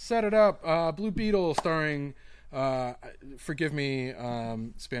it up. Blue Beetle, starring. Forgive me,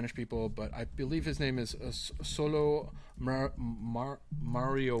 Spanish people, but I believe his name is Solo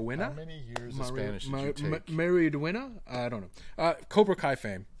Mariowena. How many years of Spanish did you take? Mariowena? I don't know. Cobra Kai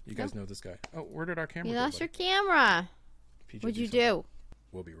fame. You guys know this guy. Oh, where did our camera go? You lost your camera. PJ, what'd you do?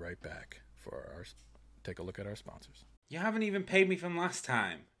 We'll be right back for take a look at our sponsors. You haven't even paid me from last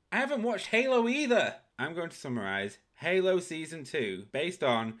time. I haven't watched Halo either. I'm going to summarize Halo Season 2 based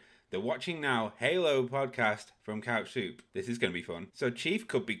on the Watching Now Halo podcast from Couch Soup. This is going to be fun. So Chief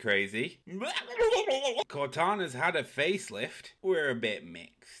could be crazy. Cortana's had a facelift. We're a bit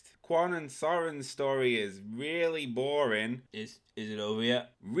mixed. Quan and Soren's story is really boring. Is it over yet?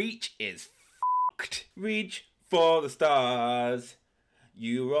 Reach is fucked. Reach for the stars.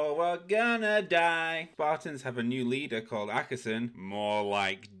 You all are gonna die. Spartans have a new leader called Ackerson. More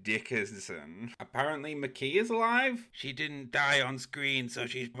like Dickerson. Apparently McKee is alive? She didn't die on screen, so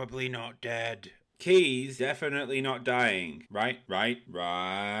she's probably not dead. Key's definitely not dying. Right.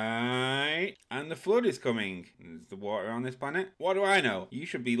 And the flood is coming. Is the water on this planet? What do I know? You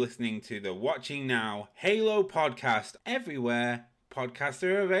should be listening to the Watching Now Halo podcast everywhere podcasts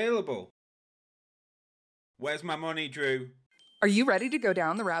are available. Where's my money, Drew? Are you ready to go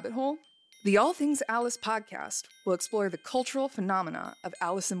down the rabbit hole? The All Things Alice podcast will explore the cultural phenomena of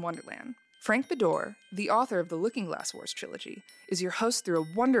Alice in Wonderland. Frank Bedore, the author of the Looking Glass Wars trilogy, is your host through a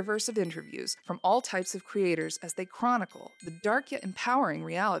wonderverse of interviews from all types of creators as they chronicle the dark yet empowering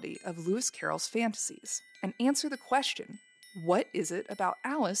reality of Lewis Carroll's fantasies and answer the question, what is it about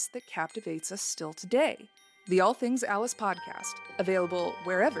Alice that captivates us still today? The All Things Alice podcast, available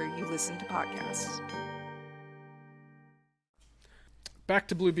wherever you listen to podcasts. Back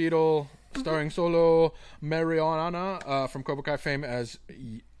to Blue Beetle, starring solo Mariana from Cobra Kai fame as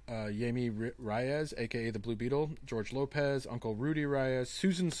Yami Reyes, a.k.a. the Blue Beetle, George Lopez, Uncle Rudy Reyes,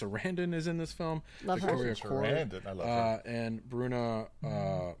 Susan Sarandon is in this film. Love her. Victoria Core, Sarandon, I love her. and Bruna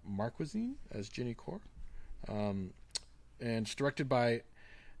Marquezine as Ginny Core. And it's directed by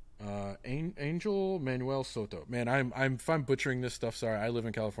Angel Manuel Soto. Man, if I'm butchering this stuff, sorry. I live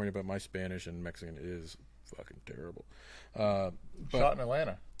in California, but my Spanish and Mexican is fucking terrible. Shot in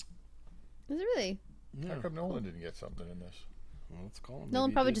Atlanta. Is it really? How come Nolan didn't get something in this? Well, let's call him. Nolan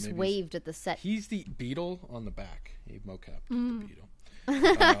Maybe probably he did. just Maybe waved at the set. He's the Beetle on the back. He mocapped the Beetle.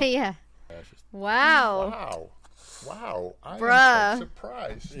 Yeah. That's just- Wow. Wow. I'm Bruh. quite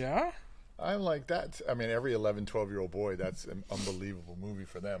surprised. yeah? I'm like, that's, I mean, every 11, 12-year-old boy, that's an unbelievable movie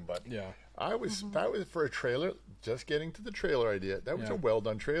for them. But Yeah. that was for a trailer, just getting to the trailer idea. That was Yeah. a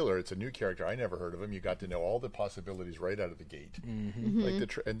well-done trailer. It's a new character. I never heard of him. You got to know all the possibilities right out of the gate. Like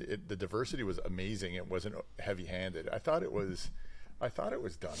the diversity was amazing. It wasn't heavy-handed. I thought it was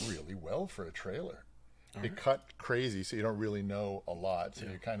done really well for a trailer. It cut crazy, so you don't really know a lot. So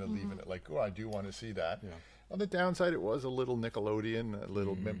you're kind of leaving it like, oh, I do want to see that. Yeah. On the downside, it was a little Nickelodeon, a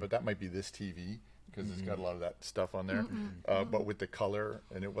little, but that might be this TV because it's got a lot of that stuff on there. But with the color,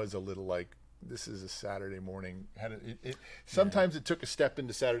 and it was a little like, this is a Saturday morning. Sometimes it took a step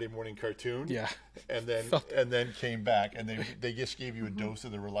into Saturday morning cartoon, Yeah. and then came back, and they just gave you a dose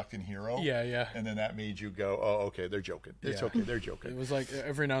of the reluctant hero, Yeah. and then that made you go, oh, okay, they're joking. It's Yeah. okay, they're joking. It was like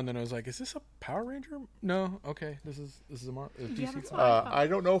every now and then I was like, is this a Power Ranger? No. Okay. This is a DC. Yeah, that's what I thought. I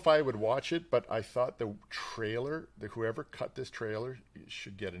don't know if I would watch it, but I thought the trailer, whoever cut this trailer,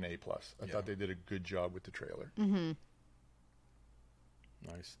 should get an A+. I thought they did a good job with the trailer.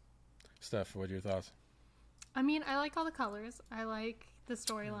 Nice. Steph, what are your thoughts? I mean, I like all the colors. I like the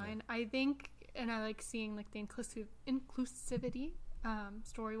storyline. I think, and I like seeing like the inclusivity,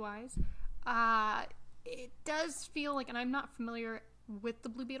 story-wise. It does feel like, and I'm not familiar with the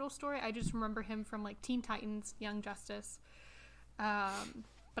Blue Beetle story. I just remember him from like Teen Titans, Young Justice,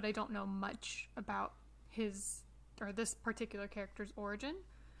 but I don't know much about his or this particular character's origin.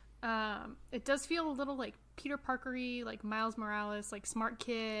 It does feel a little like Peter Parker-y, like Miles Morales, like smart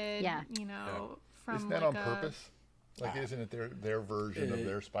kid. Yeah. You know, from Isn't that like on purpose? Like, isn't it their version of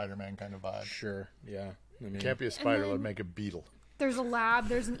their Spider-Man kind of vibe? Sure. Yeah. I mean, Can't be a spider, then- let's make a beetle. There's a lab.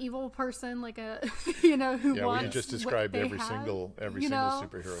 There's an evil person, like a who Yeah, wants. well, you just described what they every have, single you know?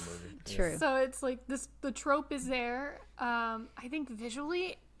 superhero movie. True. So it's like this. The trope is there. I think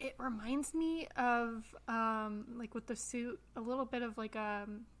visually it reminds me of like with the suit a little bit of like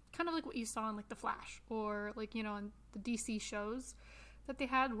kind of like what you saw in like The Flash or like in the DC shows that they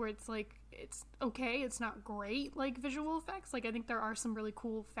had, where it's like it's okay, it's not great like visual effects. Like I think there are some really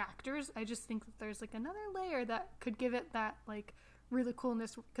cool factors. I just think that there's like another layer that could give it that like really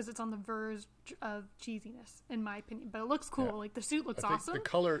coolness because it's on the verge of cheesiness in my opinion. But it looks cool. Yeah. Like the suit looks I think awesome.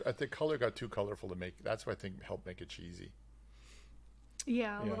 the color got too colorful to make. That's what I think helped make it cheesy.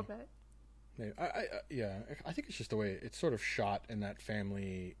 Yeah, a little bit. maybe. I think it's just the way it's sort of shot in that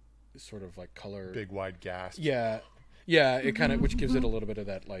family sort of like color. Big wide gasp. Yeah. Yeah, it kind of, which gives it a little bit of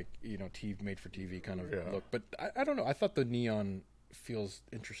that, like, TV, made for TV kind of look. But I don't know. I thought the neon feels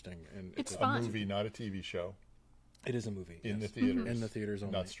interesting, and It's A fun. movie, not a TV show. it is a movie In the yes. theaters. In the theaters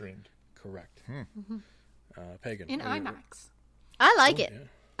only. Not streamed. Correct. pagan in IMAX. I like it. Yeah.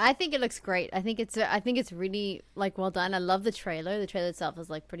 I think it looks great. I think it's really like well done. I love the trailer. The trailer itself is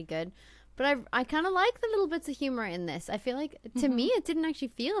like pretty good. But I kind of like the little bits of humor in this. I feel like to me it didn't actually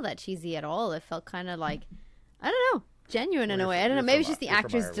feel that cheesy at all. It felt kind of like I don't know, genuine in a way. I don't know. Maybe it's just the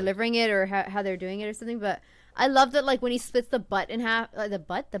actors delivering it or how they're doing it or something. But I love that like when he splits the bus in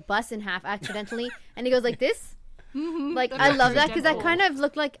half accidentally, and he goes like this. Mm-hmm. Like I love that because that kind of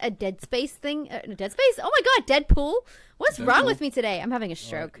looked like a Dead Space thing. Dead Space? Oh my god, Deadpool! What's wrong with me today? I'm having a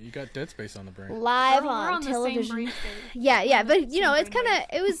stroke. You got Dead Space on the brain. Live We're on television. Yeah, but you know, it was kind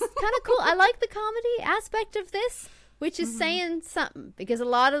of cool. I like the comedy aspect of this, which is saying something because a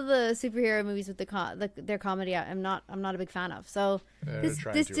lot of the superhero movies with their comedy, I'm not a big fan of. So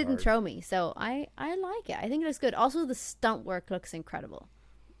this didn't throw me. So I like it. I think it looks good. Also, the stunt work looks incredible.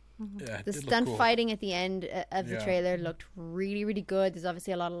 Yeah, the stunt fighting at the end of the trailer looked really, really good. There's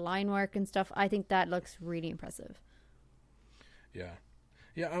obviously a lot of line work and stuff. I think that looks really impressive. Yeah.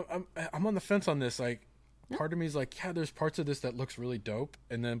 I'm on the fence on this. Like, part of me is like, yeah, there's parts of this that looks really dope,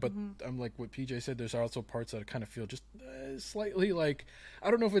 and then, but I'm like what PJ said. There's also parts that kind of feel just slightly like I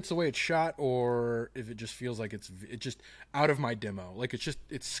don't know if it's the way it's shot or if it just feels like it's just out of my demo. Like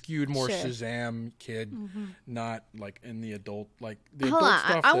it's skewed more Shazam kid, not like in the adult like the Hold adult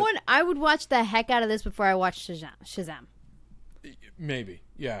on, stuff. I would watch the heck out of this before I watch Shazam. Maybe,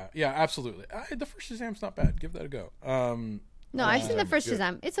 yeah, absolutely. The first Shazam's not bad. Give that a go. No, I've seen the first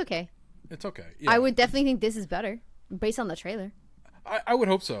Shazam. It's okay. It's okay. Yeah. I would definitely think this is better based on the trailer. I would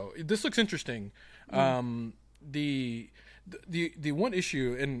hope so. This looks interesting. The one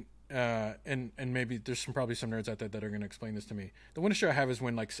issue, and maybe there's probably some nerds out there that are going to explain this to me. The one issue I have is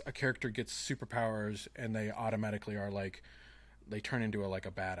when like a character gets superpowers and they automatically are like they turn into a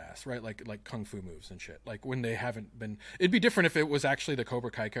badass, right? Like kung fu moves and shit. Like when they haven't been. It'd be different if it was actually the Cobra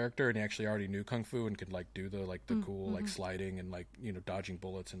Kai character and he actually already knew kung fu and could like do the cool like sliding and like dodging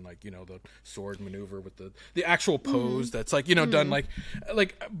bullets and like the sword maneuver with the actual pose that's like done like.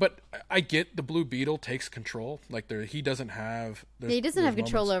 But I get the Blue Beetle takes control. Like he doesn't have. He doesn't have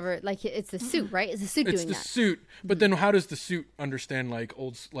control over it. Like it's the suit, right? It's the suit doing that. It's the suit. But then how does the suit understand like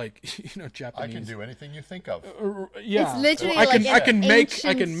old Japanese? I can do anything you think of. Yeah, it's literally I can make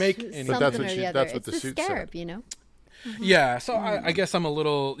any. But that's what the suit scarab, said. Yeah, so I guess I'm a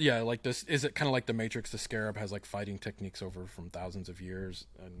little like this. Is it kind of like the Matrix? The scarab has like fighting techniques over from thousands of years,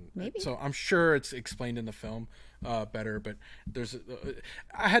 and maybe. So I'm sure it's explained in the film better. But there's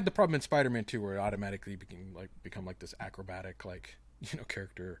I had the problem in Spider-Man 2 where it automatically become like this acrobatic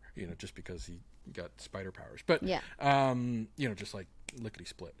character just because he got spider powers. But just like lickety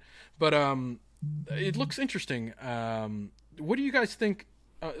split. But it looks interesting. What do you guys think?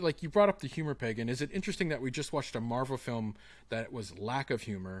 Like you brought up the humor, Pagan. Is it interesting that we just watched a Marvel film that was lack of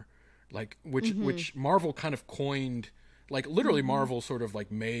humor, like which Marvel kind of coined, like literally Marvel sort of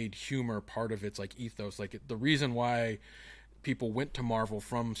like made humor part of its like ethos. Like the reason why people went to Marvel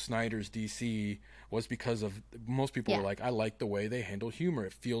from Snyder's DC was because of most people were like, I like the way they handle humor.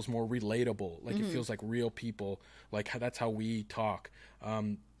 It feels more relatable. Like it feels like real people. Like that's how we talk.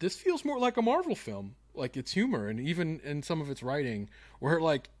 This feels more like a Marvel film. Like its humor and even in some of its writing, where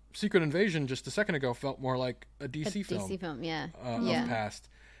like Secret Invasion just a second ago felt more like a DC film. DC film, of past.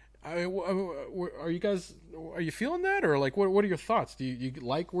 Are you feeling that, or like what are your thoughts? Do you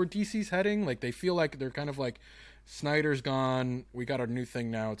like where DC's heading? Like they feel like they're kind of like Snyder's gone. We got our new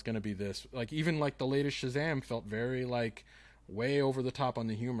thing now. It's going to be this. Like even like the latest Shazam felt very like way over the top on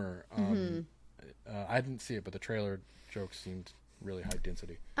the humor. I didn't see it, but the trailer jokes seemed really high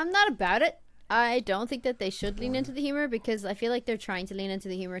density. I'm not about it. I don't think that they should lean into the humor because I feel like they're trying to lean into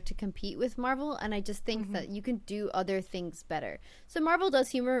the humor to compete with Marvel, and I just think that you can do other things better. So Marvel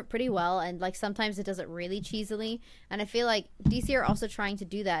does humor pretty well, and like sometimes it does it really cheesily, and I feel like DC are also trying to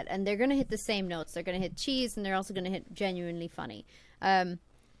do that, and they're going to hit the same notes. They're going to hit cheese, and they're also going to hit genuinely funny.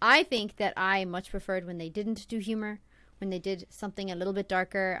 I think that I much preferred when they didn't do humor. When they did something a little bit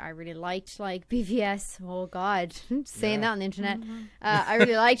darker. I really liked like BVS. Oh God, saying that on the internet. I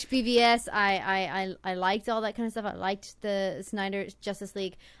really liked BVS. I liked all that kind of stuff. I liked the Snyder Justice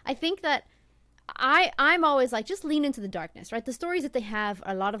League. I think that I'm always like, just lean into the darkness, right? The stories that they have,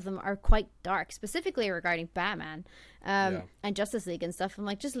 a lot of them are quite dark, specifically regarding Batman and Justice League and stuff. I'm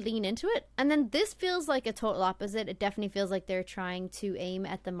like, just lean into it. And then this feels like a total opposite. It definitely feels like they're trying to aim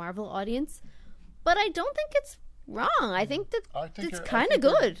at the Marvel audience, but I don't think it's wrong. I think that it's kind of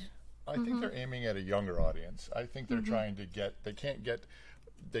good. I think they're aiming at a younger audience. I think they're trying to get. They can't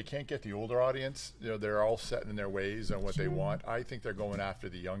get the older audience. They're all set in their ways on what they want. I think they're going after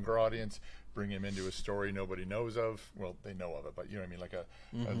the younger audience bring him into a story nobody knows of. Well, they know of it, but you know what I mean, like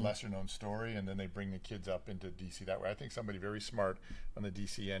a lesser known story, and then they bring the kids up into DC that way. I think somebody very smart on the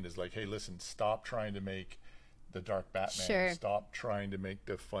DC end is like, hey, listen, stop trying to make the dark Batman. Sure. Stop trying to make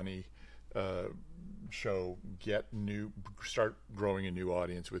the funny show. Start growing a new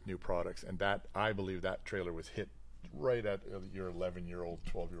audience with new products, and that, I believe, that trailer was hit right at your 11-year-old,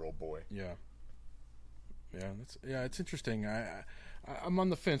 12-year-old boy. Yeah. It's interesting. I'm on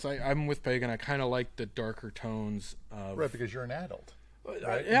the fence. I'm with Pagan. I kind of like the darker tones. Right, because you're an adult.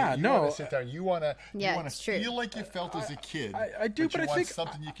 Right? You want to sit down. You want to it's true. feel like you felt as a kid. I do, but I think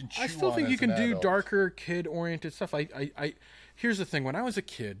something you can chew I still on think you as can an do adult. darker, kid-oriented stuff. Here's the thing. When I was a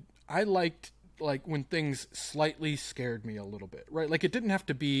kid, I liked like when things slightly scared me a little bit. Right, like it didn't have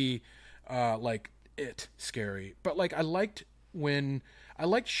to be like it scary, but like I liked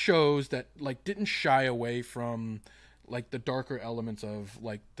shows that like didn't shy away from like the darker elements of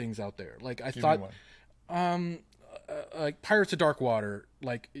like things out there. Like I thought, like Pirates of Dark Water,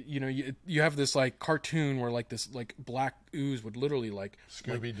 like you have this like cartoon where like this like black ooze would literally like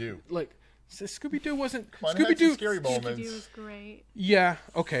Scooby-Doo. Like Scooby-Doo wasn't Scooby-Doo. Scary moments. Scooby-Doo was great. Yeah,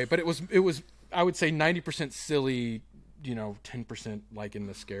 okay, but it was I would say 90% silly, 10% like in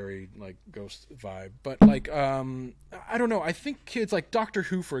the scary like ghost vibe. But like I don't know, I think kids like Doctor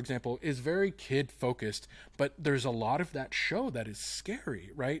Who, for example, is very kid focused, but there's a lot of that show that is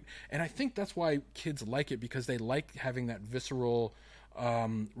scary, right? And I think that's why kids like it, because they like having that visceral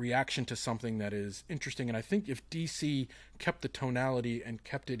reaction to something that is interesting. And I think if DC kept the tonality and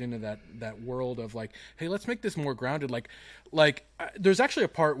kept it into that world of like, hey, let's make this more grounded, like there's actually a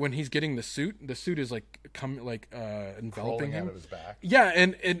part when he's getting the suit is like enveloping Crawling him out of his back. Yeah,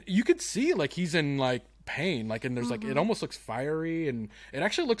 and you could see like he's in like pain, like, and there's like it almost looks fiery, and it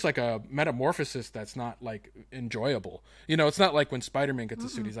actually looks like a metamorphosis that's not like enjoyable. It's not like when Spider-Man gets a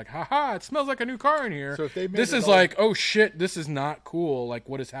suit, he's like, haha, it smells like a new car in here. So if they made this it is all- like, oh shit, this is not cool. Like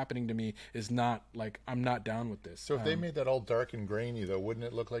what is happening to me is not like, I'm not down with this. So if they made that all dark and grainy, though, wouldn't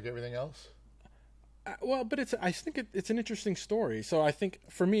it look like everything else? Well, but I think it's an interesting story. So I think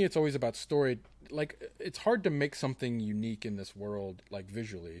for me, it's always about story. Like it's hard to make something unique in this world, like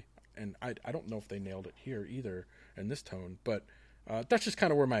visually. And I don't know if they nailed it here either in this tone, but that's just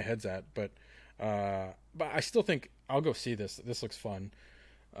kind of where my head's at. But I still think I'll go see this. This looks fun.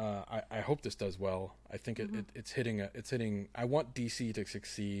 I hope this does well. I think it's hitting. I want DC to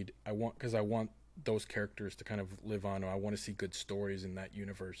succeed. Because I want those characters to kind of live on. I want to see good stories in that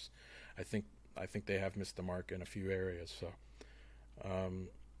universe. I think they have missed the mark in a few areas. So,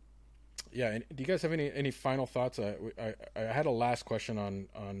 yeah. And do you guys have any final thoughts? I had a last question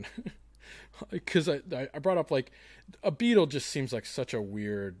on because I brought up like a Beetle just seems like such a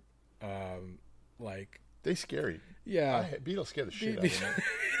weird like They scary. yeah. Beetle scared the shit out of me.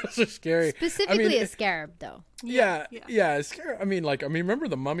 Beetles are scary. Specifically a scarab, though. Yeah, it's scary. I mean, remember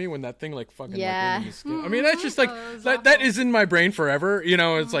the Mummy when that thing like fucking Yeah. like went in his skin? I mean, that's just like that is in my brain forever.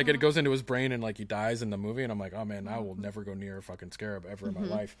 It's like it goes into his brain and like he dies in the movie, and I'm like, oh man, I will never go near a fucking scarab ever in my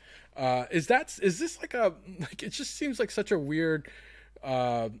life. Is this like it just seems like such a weird,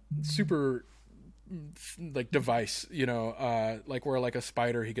 super like device, like where like a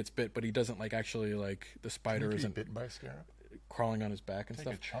spider he gets bit, but he doesn't like actually like the spider Can you isn't be bitten by a scarab? crawling on his back and Take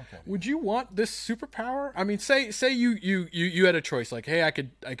stuff. a chunk of it. Would you want this superpower? I mean, say you had a choice, like, hey, I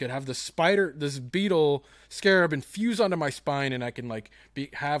could have this beetle scarab infuse onto my spine, and I can like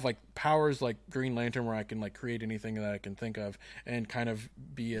have like powers like Green Lantern, where I can like create anything that I can think of and kind of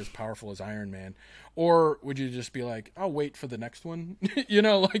be as powerful as Iron Man. Or would you just be like, I'll wait for the next one?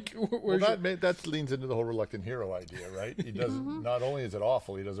 Like Well, that leans into the whole reluctant hero idea, right? He doesn't. Not only is it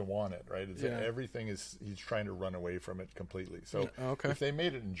awful, he doesn't want it, right? It's everything is he's trying to run away from it completely. So if they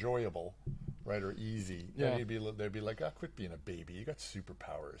made it enjoyable, right, or easy, then they'd be like, quit being a baby. You got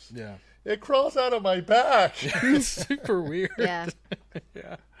superpowers. Yeah, it crawls out of my back. it's super weird. Yeah.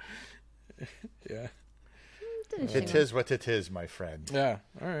 yeah. It is what it is, my friend. Yeah.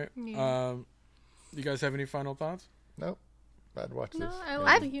 All right. Yeah. You guys have any final thoughts? Nope. I'd watch No, this. I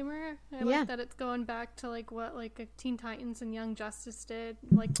like the humor. I Yeah. like that it's going back to like what like Teen Titans and Young Justice did.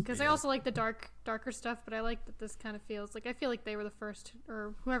 Like because I also like the darker stuff, but I like that this kind of feels like I feel like they were the first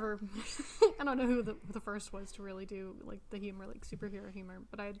or whoever. I don't know who the first was to really do like the humor, like superhero humor.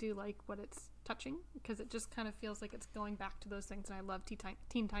 But I do like what it's touching because it just kind of feels like it's going back to those things. And I love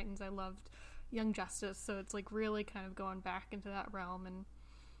Teen Titans. I loved Young Justice, so it's like really kind of going back into that realm, and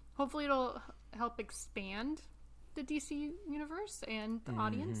hopefully it'll help expand the DC universe and the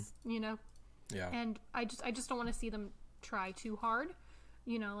audience, Yeah. And I just don't want to see them try too hard,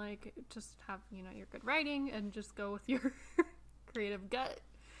 like just have your good writing and just go with your creative gut,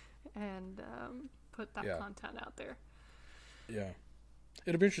 and put that content out there. Yeah.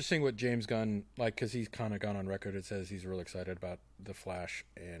 It'll be interesting what James Gunn, like, because he's kind of gone on record. It says he's real excited about The Flash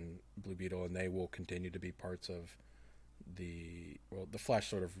and Blue Beetle, and they will continue to be parts of the Flash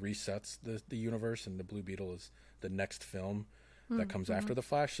sort of resets the universe, and the Blue Beetle is the next film that comes after The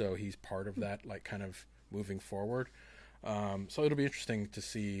Flash, so he's part of that, like, kind of moving forward. So it'll be interesting to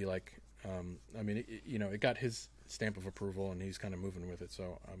see, like, I mean, it got his stamp of approval, and he's kind of moving with it,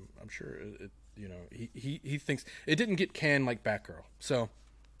 so I'm sure he thinks it didn't get canned like Batgirl, so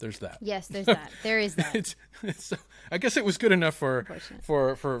there's that. Yes, there's that. There is that. it's I guess it was good enough for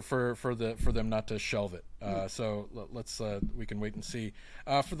them not to shelve it. So let's we can wait and see.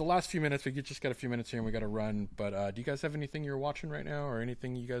 For the last few minutes, we just got a few minutes here and we got to run. But do you guys have anything you're watching right now, or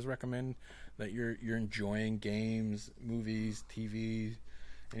anything you guys recommend that you're enjoying? Games, movies, TV,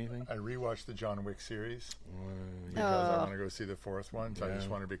 anything? I rewatched the John Wick series because I want to go see the fourth one. So I just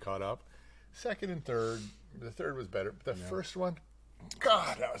want to be caught up. Second and third, the third was better. But the first one,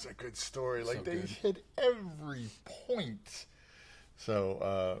 God, that was a good story. Like, they hit every point.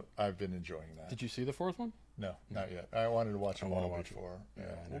 So I've been enjoying that. Did you see the fourth one? No, not yet. I wanted to watch them all before. Yeah.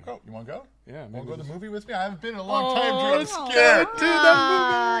 We'll go. You want to go? Yeah. Want to go to the movie with me? I haven't been in a long time, Drew. I'm scared. Dude,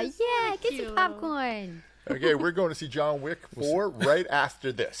 yeah, get some popcorn. Okay, we're going to see John Wick 4 right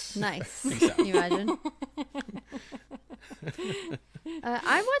after this. Nice. Can you imagine?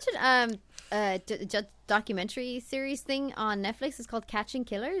 I'm watching a documentary series thing on Netflix. It's called Catching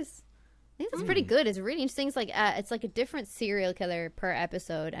Killers. I think that's pretty good. It's really interesting. It's like a different serial killer per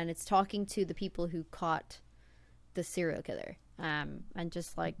episode, and it's talking to the people who caught the serial killer, and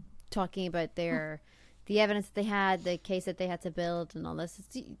just like talking about the evidence that they had, the case that they had to build, and all this.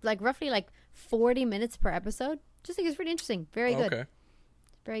 It's like roughly like 40 minutes per episode. Just think it's really interesting. Very good. Okay.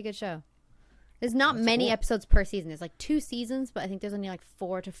 Very good show. There's not many episodes per season. There's like 2 seasons, but I think there's only like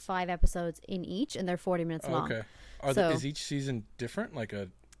 4 to 5 episodes in each, and they're 40 minutes long. Okay. Is each season different?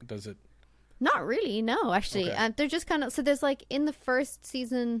 Does it? Not really. No, actually. Okay. They're just kind of, so there's like in the first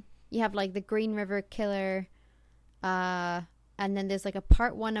season, you have like the Green River Killer, and then there's like a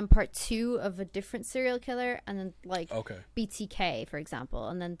part 1 and part 2 of a different serial killer, and then like BTK, for example,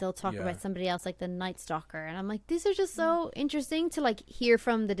 and then they'll talk about somebody else like the Night Stalker, and I'm like, these are just so interesting to like hear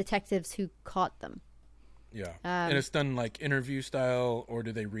from the detectives who caught them. Yeah. And it's done like interview style, or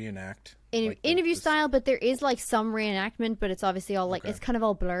do they reenact? Interview style, but there is like some reenactment, but it's obviously all like, it's kind of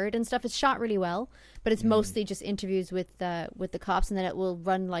all blurred and stuff. It's shot really well, but it's mostly just interviews with the cops, and then it will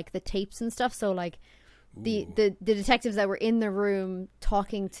run like the tapes and stuff. So like the detectives that were in the room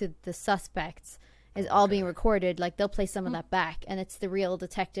talking to the suspects is all being recorded. Like they'll play some of that back, and it's the real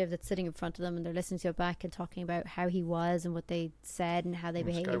detective that's sitting in front of them, and they're listening to it back and talking about how he was and what they said and how they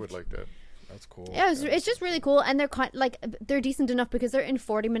behaved. I would like that. That's cool. Yeah, it's just really cool, and they're decent enough because they're in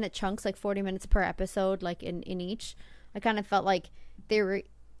 40-minute chunks, like 40 minutes per episode, like in each. I kind of felt like they were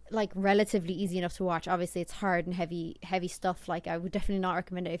like relatively easy enough to watch. Obviously, it's hard and heavy stuff. Like I would definitely not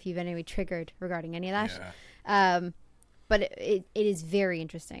recommend it if you've any triggered regarding any of that. Yeah. But it is very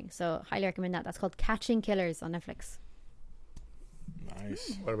interesting, so highly recommend that. That's called Catching Killers on Netflix.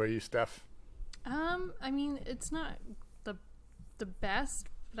 Nice. What about you, Steph? I mean, it's not the best,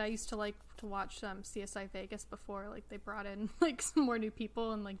 but I used to like to watch CSI Vegas before, like they brought in like some more new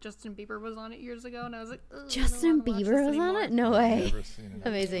people, and like Justin Bieber was on it years ago, and I was like, Justin Bieber was on it? No way.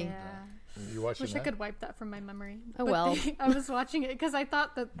 Amazing. Yeah. You watching Wish that? I could wipe that from my memory. Oh, well. I was watching it because I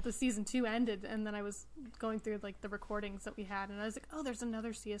thought that the season 2 ended, and then I was going through like the recordings that we had, and I was like, oh, there's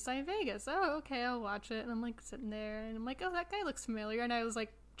another CSI Vegas. Oh, okay, I'll watch it. And I'm like sitting there, and I'm like, oh, that guy looks familiar, and I was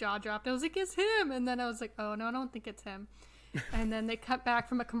like jaw dropped. I was like, it's him. And then I was like, oh no, I don't think it's him. And then they cut back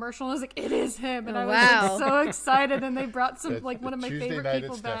from a commercial, and I was like, it is him. And I was like, so excited, and they brought some like one of my favorite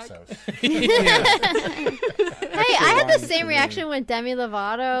people back. Hey, I had the same reaction when Demi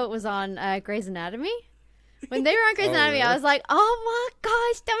Lovato was on Grey's Anatomy. When they were on Grey's Anatomy, really? I was like, oh my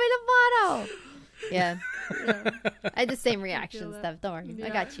gosh, Demi Lovato. Yeah. I had the same reaction, Steph. Don't worry. Yeah, I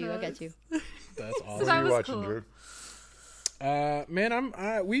got you. That's awesome. What are you watching, Drew? Man,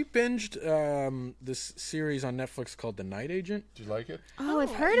 we binged this series on Netflix called The Night Agent. Did you like it? Oh, I've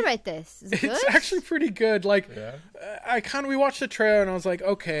heard about this. Is it good? It's actually pretty good. Like, we watched the trailer and I was like,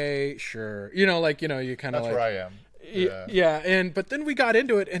 okay, sure. You kind of That's where I am. Yeah. But then we got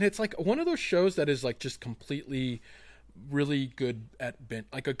into it, and it's like one of those shows that is like just completely really good at binge.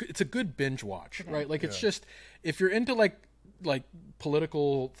 It's a good binge watch, right? Like it's just, if you're into like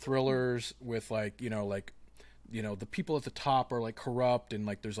political thrillers with like the people at the top are like corrupt, and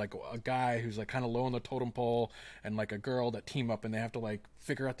like there's like a guy who's like kind of low on the totem pole, and like a girl that team up, and they have to like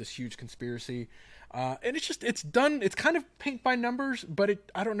figure out this huge conspiracy. And it's done. It's kind of paint by numbers, but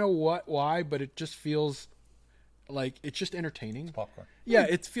I don't know why, but it just feels like it's just entertaining. It's popcorn. Yeah,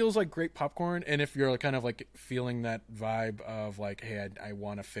 it feels like great popcorn. And if you're kind of like feeling that vibe of like, hey, I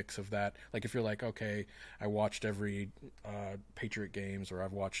want a fix of that. Like if you're like, okay, I watched every Patriot games, or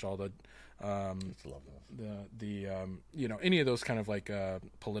I've watched all the any of those kind of like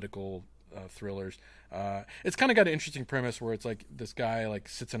political thrillers. It's kind of got an interesting premise where it's like this guy like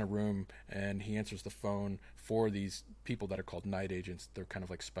sits in a room and he answers the phone for these people that are called night agents. They're kind of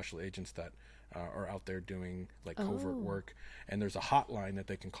like special agents that are out there doing like covert work, and there's a hotline that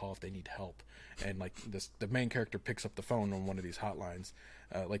they can call if they need help. And like the main character picks up the phone on one of these hotlines,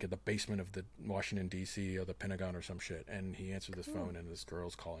 like at the basement of the Washington D.C. or the Pentagon or some shit, and he answered this phone, and this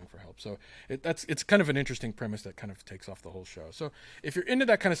girl's calling for help. So it's kind of an interesting premise that kind of takes off the whole show. So if you're into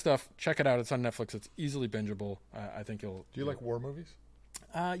that kind of stuff, check it out. It's on Netflix. It's easily bingeable. I think you'll. Do you like war movies?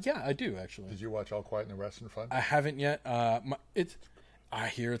 Yeah, I do actually. Did you watch All Quiet on the Western Front? I haven't yet. I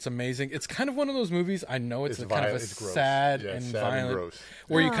hear it's amazing. It's kind of one of those movies. I know it's kind of a sad and violent, gross.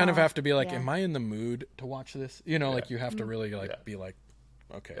 where you kind of have to be like, yeah. "Am I in the mood to watch this?" Like you have to really be like,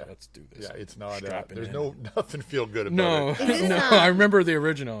 "Okay, let's do this." Yeah, it's not. Strap it There's in. nothing feel good about it. Is No, this, I remember the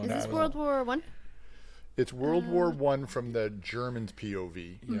original. Is this World War One? It's World War One from the Germans'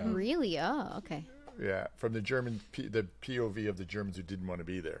 POV. Yeah. Really? Oh, okay. Yeah, from the German, the POV of the Germans who didn't want to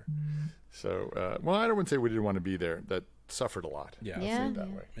be there. So, well, I don't want to say we didn't want to be there. That suffered a lot. Yeah, I'll say it that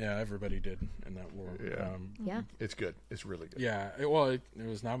way. Yeah, everybody did in that war. Yeah. Yeah. It's good. It's really good. Yeah, it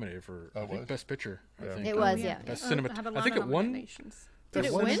was nominated for I think, was? Best Picture. I Yeah. think. It was, yeah. Best Had a cinematography. lot I think of it won. nominations. Did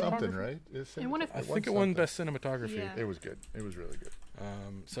it won win? something, right? It won I think it won Best Cinematography. Yeah. It was good. It was really good.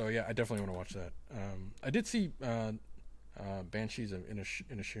 So yeah, I definitely want to watch that. I did see Banshees in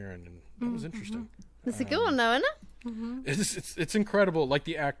a Sharon, and that was interesting. It's a good one, though, isn't it? It's incredible. Like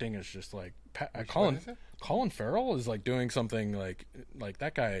the acting is just like one is it? Colin Farrell is like doing something like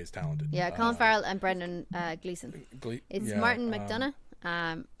that guy is talented. Yeah, Colin Farrell and Brendan Gleeson. It's Martin McDonagh.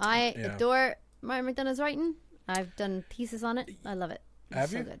 I adore Martin McDonagh's writing. I've done thesis on it. I love it. It's Have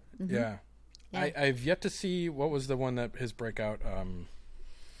so you? good. Yeah. I've yet to see what was the one that his breakout. What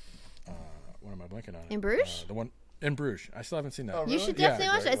am I blanking on? In Bruges? The one in Bruges. I still haven't seen that. Oh, You really? should definitely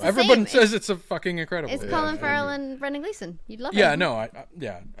watch it. It's the Everyone same. says it's a fucking incredible. It's Colin Farrell and Brendan Gleeson. You'd love it. Yeah, no,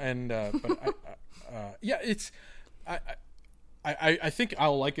 and but it's I think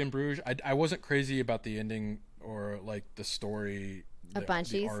I'll like In Bruges. I wasn't crazy about the ending or like the story Of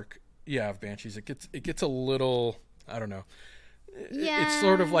Banshees? the arc. Yeah, of Banshees. It gets a little, I don't know. Yeah. It's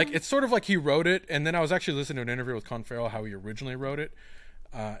sort of like he wrote it, and then I was actually listening to an interview with Colin Farrell how he originally wrote it.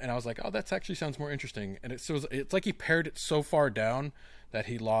 And I was like, oh, that actually sounds more interesting. And it's like he pared it so far down that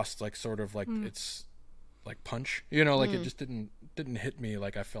he lost like sort of like its like punch, like it just didn't hit me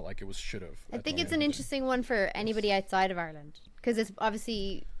like I felt like it should have. I think it's an interesting one for anybody outside of Ireland because it's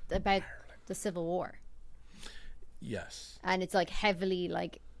obviously about the Civil War. Yes. And it's like heavily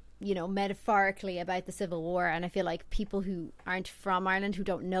like, metaphorically about the Civil War. And I feel like people who aren't from Ireland who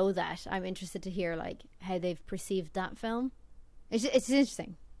don't know that, I'm interested to hear like how they've perceived that film. It's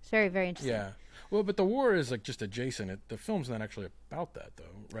interesting. It's very, very interesting. Yeah. Well, but the war is like just adjacent. The film's not actually about that, though,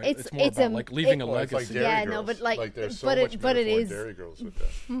 right? It's more about like leaving a Well, it's like legacy. Dairy Yeah, Girls. no, but, like, there's so but much it metaphor in is. Dairy Girls with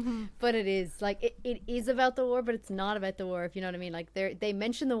that. But it is like it is about the war, but it's not about the war. If you know what I mean, like they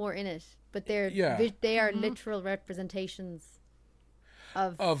mention the war in it, but they are literal representations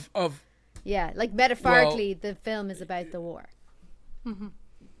of yeah, like metaphorically, the film is about the war.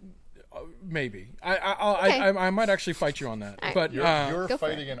 Maybe Okay. I might actually fight you on that, Right. but You're Go for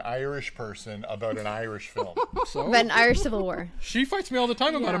fighting an Irish person about an Irish film. so About an Irish Civil War. she fights me all the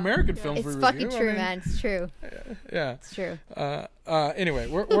time about American films. It's we fucking review. true, I mean, man. It's true. Yeah. It's true. Anyway,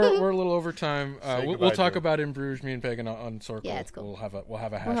 we're a little over time. We'll goodbye, talk Drew. about In Bruges, me and Pagan on Circle. Yeah, it's cool. We'll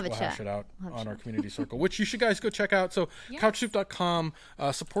have a chat. hash it out We'll have a on our chat. community circle, which you should guys go check out. So couchsoup.com,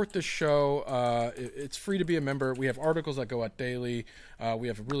 support this show. It's free to be a member. We have articles that go out daily. We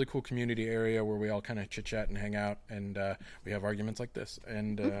have a really cool community area where we all kind of chit chat and hang out, and we have arguments like this.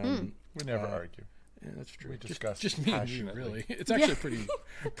 And We never argue. yeah, that's true. We discuss just me and you, passionately. really. It's actually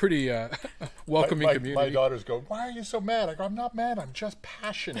pretty welcoming My community. daughters go, "Why are you so mad?" I go, "I'm not mad. I'm just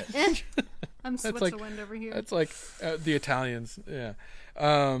passionate." I'm That's Switzerland over here. That's like the Italians. Yeah.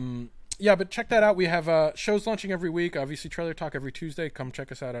 Yeah, but check that out. We have shows launching every week. Obviously, Trailer Talk every Tuesday. Come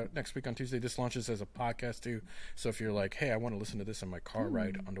check us out next week on Tuesday. This launches as a podcast, too. So if you're like, hey, I want to listen to this on my car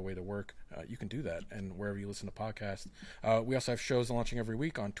ride on the way to work, you can do that. And wherever you listen to podcasts. We also have shows launching every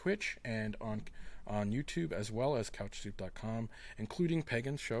week on Twitch and on on YouTube as well as couchsoup.com, including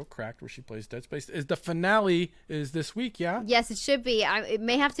Pagan's show, Cracked, where she plays Dead Space. The finale is this week, yeah? Yes, it should be. It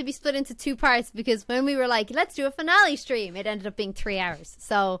may have to be split into 2 parts because when we were like, let's do a finale stream, it ended up being 3 hours.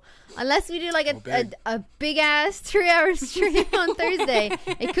 So unless we do like a big-ass 3-hour stream on Thursday,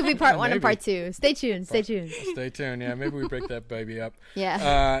 it could be part 1 and part 2. Stay tuned. Stay tuned. Stay tuned. Yeah, maybe we break that baby up.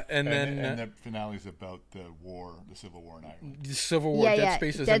 Yeah. And the finale is about the Civil War in Ireland. The Civil War. Dead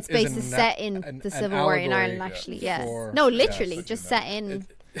Space is Dead Space is set in the Civil War in Ireland, actually. Yes. No, literally, just set in.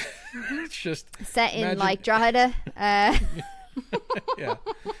 It's just set in like Drogheda. Yeah,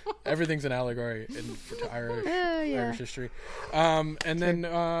 everything's an allegory to Irish history. And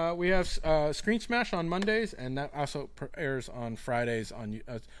then we have Screen Smash on Mondays, and that also airs on Fridays on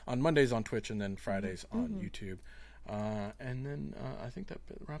Mondays on Twitch, and then Fridays on YouTube. And then I think that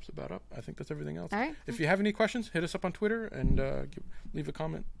wraps about up. I think that's everything else. All right. If you have any questions, hit us up on Twitter and leave a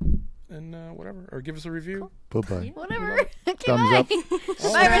comment and whatever, or give us a review. Cool. Bye-bye. Whatever. Okay, Thumbs bye. up.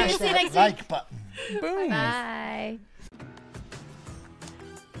 Bye, everybody. See you next week. Like button. Boom. Bye.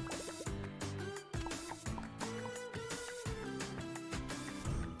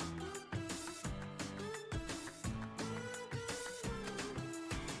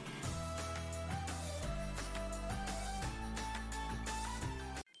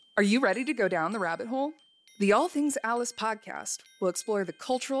 Are you ready to go down the rabbit hole? The All Things Alice podcast will explore the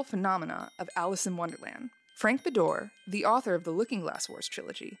cultural phenomena of Alice in Wonderland. Frank Bedore, the author of the Looking Glass Wars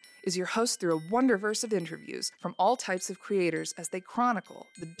trilogy, is your host through a wonderverse of interviews from all types of creators as they chronicle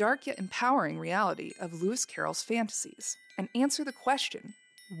the dark yet empowering reality of Lewis Carroll's fantasies and answer the question,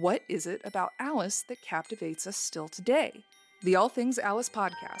 what is it about Alice that captivates us still today? The All Things Alice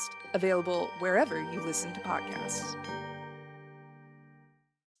podcast, available wherever you listen to podcasts.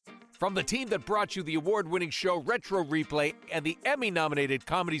 From the team that brought you the award-winning show Retro Replay and the Emmy-nominated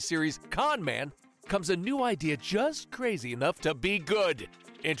comedy series Con Man, comes a new idea just crazy enough to be good.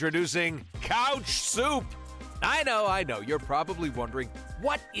 Introducing Couch Soup. I know, you're probably wondering,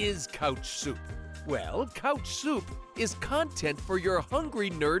 what is Couch Soup? Well, Couch Soup is content for your hungry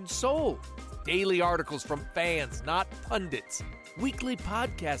nerd soul. Daily articles from fans, not pundits. Weekly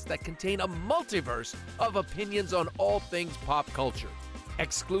podcasts that contain a multiverse of opinions on all things pop culture.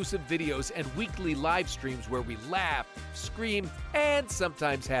 Exclusive videos and weekly live streams where we laugh, scream, and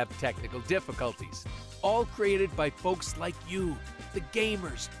sometimes have technical difficulties. All created by folks like you, the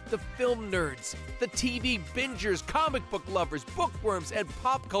gamers, the film nerds, the TV bingers, comic book lovers, bookworms, and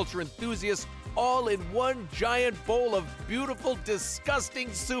pop culture enthusiasts, all in one giant bowl of beautiful,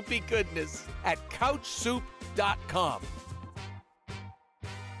 disgusting, soupy goodness at couchsoup.com.